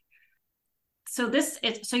like? So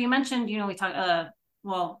you mentioned, we talked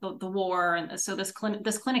the war, and so this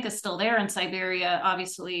clinic is still there in Siberia,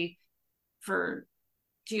 obviously for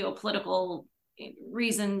geopolitical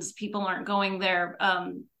reasons people aren't going there,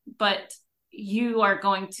 but you are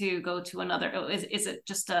going to go to another. Is it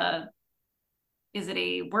just is it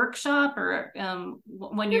a workshop, or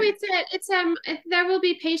when you're? There will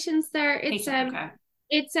be patients there. Okay.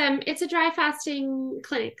 It's a dry fasting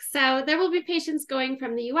clinic, so there will be patients going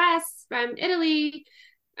from the U.S., from Italy,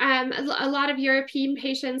 a lot of European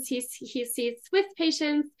patients. He sees Swiss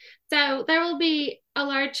patients, so there will be a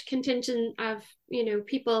large contingent of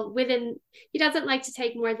people within. He doesn't like to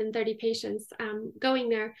take more than 30 patients going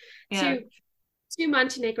there to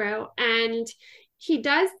Montenegro, and he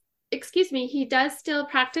does still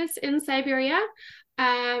practice in Siberia,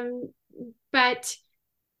 but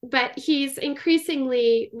he's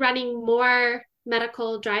increasingly running more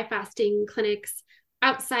medical dry fasting clinics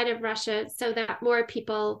outside of Russia so that more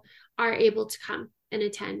people are able to come and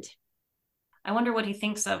attend. I wonder what he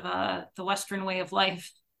thinks of the Western way of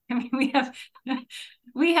life. I mean,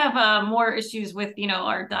 we have more issues with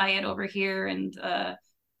our diet over here, and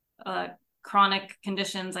chronic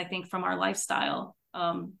conditions, I think, from our lifestyle.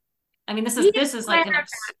 I mean, this is like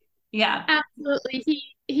yeah, absolutely.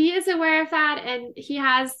 He is aware of that, and he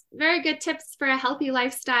has very good tips for a healthy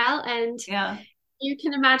lifestyle, and you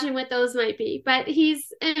can imagine what those might be. But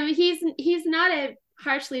he's not a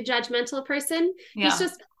harshly judgmental person. He's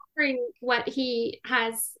just offering what he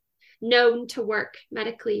has known to work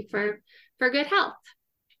medically for good health.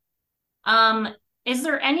 Is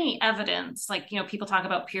there any evidence, like, people talk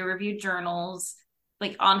about peer-reviewed journals,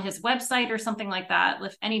 like on his website or something like that,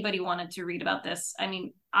 if anybody wanted to read about this? I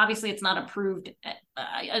mean, obviously it's not approved.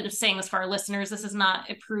 I'm just saying this for our listeners, this is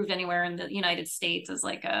not approved anywhere in the United States as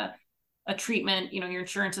like a treatment. Your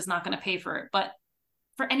insurance is not going to pay for it. But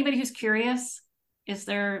for anybody who's curious, is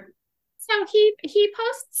there? So he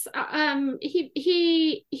posts,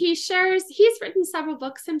 he shares, he's written several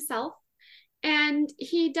books himself, and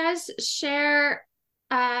he does share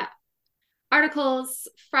articles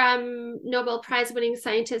from Nobel Prize winning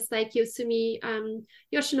scientists like Yoshinori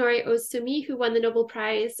Ohsumi, who won the Nobel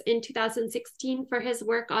Prize in 2016 for his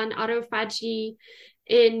work on autophagy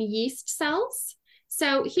in yeast cells.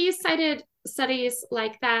 So he cited studies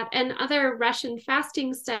like that and other Russian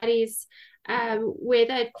fasting studies. There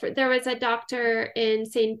was a doctor in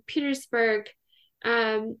St. Petersburg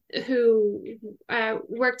who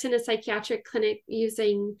worked in a psychiatric clinic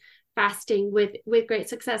using fasting with great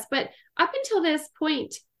success. But up until this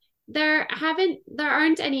point, there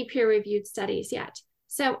aren't any peer-reviewed studies yet.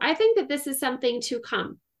 So I think that this is something to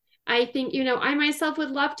come. I think, I myself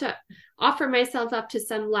would love to offer myself up to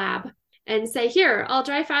some lab and say, here, I'll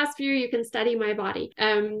dry fast for you. You can study my body.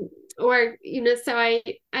 So I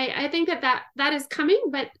think that is coming,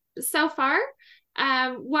 but so far,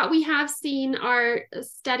 what we have seen are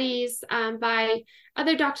studies by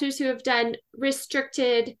other doctors who have done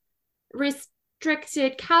restricted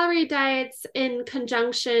calorie diets in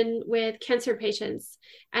conjunction with cancer patients.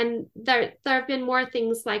 And there have been more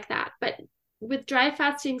things like that. But with dry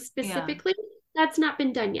fasting specifically, that's not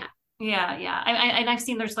been done yet. Yeah. And I've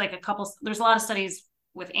seen there's a lot of studies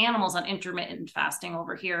with animals on intermittent fasting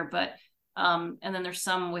over here, but and then there's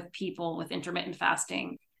some with people with intermittent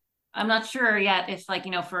fasting. I'm not sure yet if,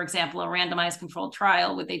 for example, a randomized controlled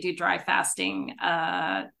trial, would they do dry fasting?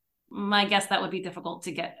 My guess that would be difficult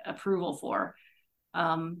to get approval for.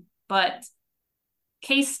 But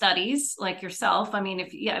case studies like yourself,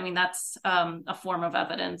 that's a form of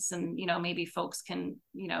evidence, and, maybe folks can,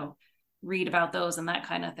 read about those and that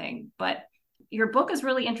kind of thing. But your book is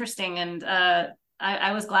really interesting, and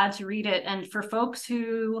I was glad to read it. And for folks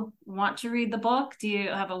who want to read the book, do you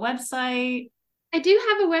have a website? I do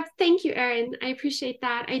have a thank you, Erin. I appreciate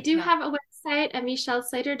that. I do have a website at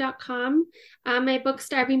michelleslater.com. My book,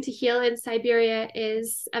 Starving to Heal in Siberia,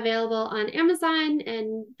 is available on Amazon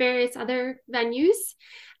and various other venues.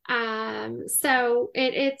 So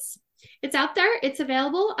it's out there. It's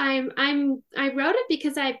available. I wrote it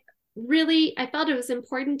because I felt it was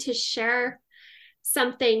important to share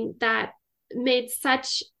something that made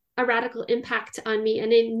such a radical impact on me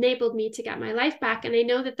and enabled me to get my life back. And I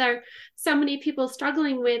know that there are so many people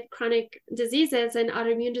struggling with chronic diseases and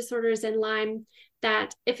autoimmune disorders and Lyme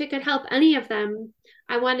that if it could help any of them,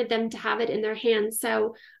 I wanted them to have it in their hands.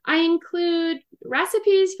 So I include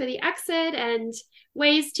recipes for the exit and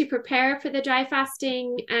ways to prepare for the dry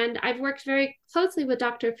fasting. And I've worked very closely with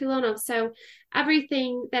Dr. Filonov. So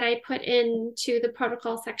everything that I put into the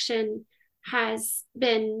protocol section has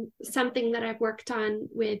been something that I've worked on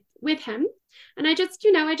with him. And I just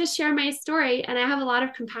share my story, and I have a lot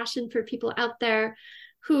of compassion for people out there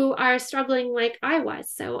who are struggling like I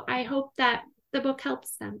was. So I hope that the book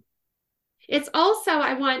helps them. It's also,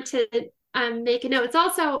 I want to make a note, it's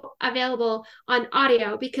also available on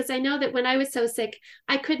audio, because I know that when I was so sick,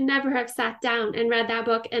 I could never have sat down and read that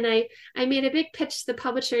book. And I made a big pitch to the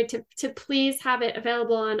publisher to please have it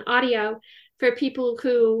available on audio for people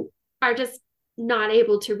who are just not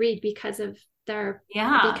able to read because of their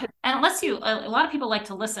and unless a lot of people like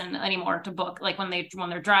to listen anymore to book, like when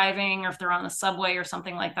they're driving or if they're on the subway or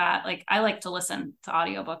something like that. Like I like to listen to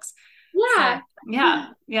audiobooks.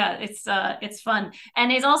 It's fun.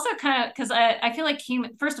 And it's also kind of, because I feel like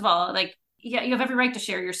first of all, like, you have every right to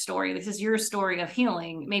share your story. This is your story of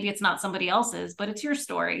healing. Maybe it's not somebody else's, but it's your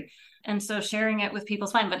story. And so sharing it with people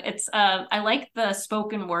is fine. But it's I like the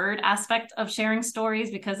spoken word aspect of sharing stories,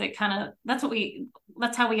 because it kind of, that's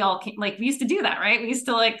how we all came, like, we used to do that, right? We used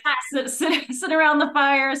to like sit around the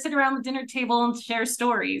fire, sit around the dinner table and share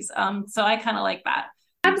stories. So I kind of like that.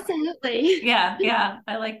 Absolutely. Yeah,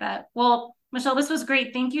 I like that. Well, Michelle, this was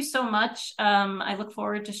great. Thank you so much. I look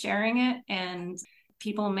forward to sharing it, and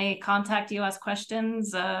people may contact you, ask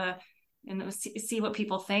questions, and see what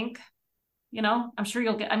people think. I'm sure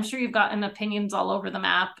you've gotten opinions all over the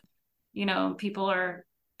map. People are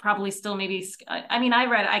probably still maybe,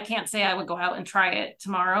 I can't say I would go out and try it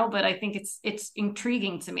tomorrow, but I think it's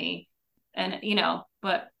intriguing to me. And,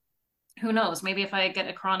 but who knows, maybe if I get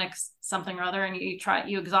a chronic something or other and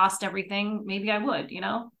you exhaust everything, maybe I would,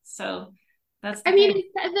 so that's, there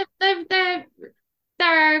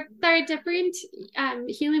are different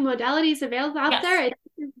healing modalities available out there. It's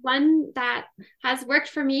one that has worked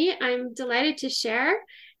for me. I'm delighted to share,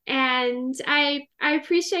 and I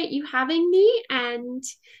appreciate you having me, and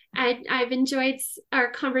I've enjoyed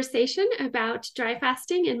our conversation about dry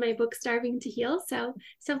fasting in my book, Starving to Heal. So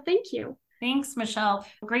thank you. Thanks, Michelle.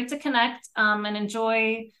 Great to connect, and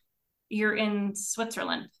enjoy. You're in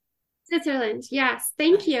Switzerland. Switzerland, yes.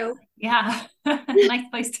 Thank you. Yeah, nice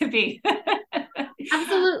place to be.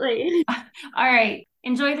 Absolutely. All right.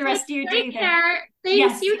 Enjoy the rest of your day. Take care.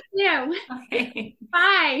 Thanks, you too. Okay.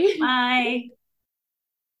 Bye. Bye.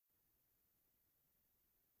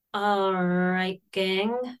 All right,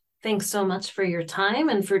 gang. Thanks so much for your time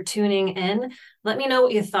and for tuning in. Let me know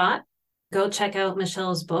what you thought. Go check out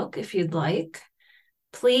Michelle's book if you'd like.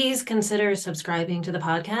 Please consider subscribing to the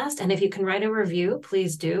podcast. And if you can write a review,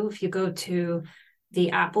 please do. If you go to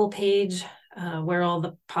the Apple page where all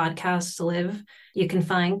the podcasts live, you can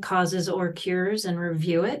find Causes or Cures and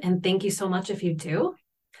review it. And thank you so much if you do.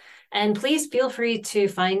 And please feel free to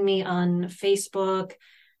find me on Facebook,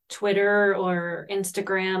 Twitter, or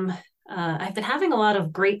Instagram. I've been having a lot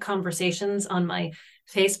of great conversations on my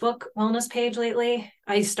Facebook wellness page lately.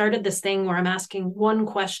 I started this thing where I'm asking one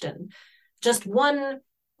question, just one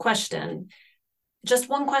question, just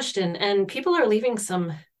one question. And people are leaving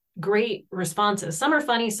some great responses. Some are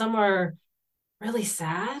funny, some are really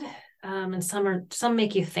sad, and some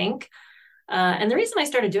make you think. And the reason I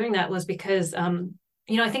started doing that was because,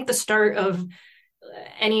 I think the start of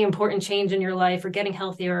any important change in your life or getting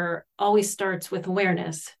healthier always starts with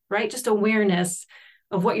awareness, right? Just awareness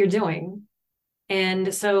of what you're doing.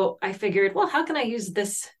 And so I figured, well, how can I use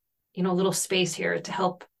this, little space here to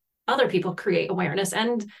help other people create awareness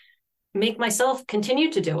and make myself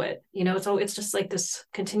continue to do it? So it's just like this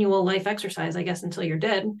continual life exercise, I guess, until you're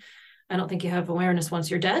dead. I don't think you have awareness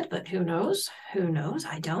once you're dead, but who knows? Who knows?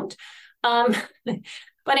 I don't.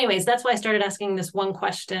 But anyways, that's why I started asking this one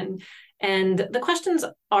question. And the questions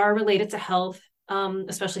are related to health,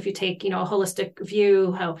 especially if you take, a holistic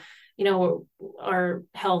view, how, our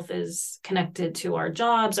health is connected to our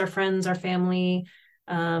jobs, our friends, our family,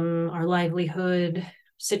 our livelihood,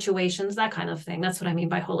 situations, that kind of thing. That's what I mean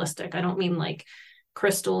by holistic. I don't mean like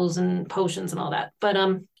crystals and potions and all that. But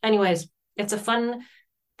anyways, it's a fun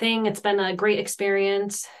thing. It's been a great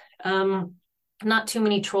experience. Not too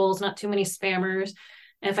many trolls, not too many spammers.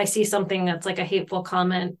 And if I see something that's like a hateful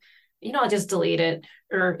comment, I'll just delete it.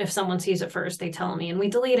 Or if someone sees it first, they tell me and we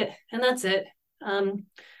delete it. And that's it.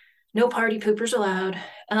 No party poopers allowed.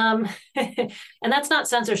 And that's not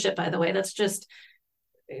censorship, by the way. That's just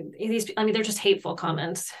they're just hateful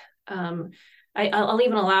comments. I'll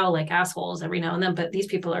even allow like assholes every now and then, but these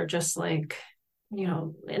people are just like,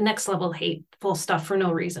 next level hateful stuff for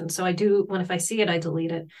no reason. So if I see it, I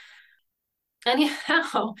delete it.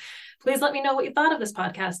 Anyhow, please let me know what you thought of this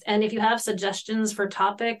podcast. And if you have suggestions for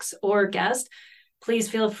topics or guests, please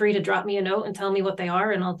feel free to drop me a note and tell me what they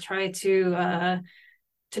are, and I'll try to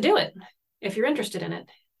do it if you're interested in it.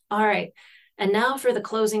 All right. And now for the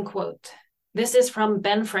closing quote. This is from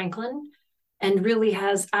Ben Franklin and really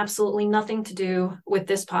has absolutely nothing to do with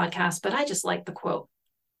this podcast, but I just like the quote.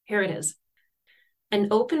 Here it is. An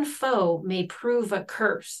open foe may prove a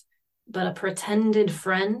curse, but a pretended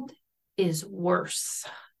friend is worse.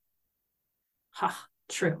 Ha,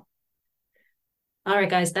 true. All right,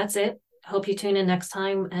 guys, that's it. Hope you tune in next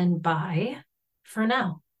time, and bye for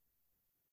now.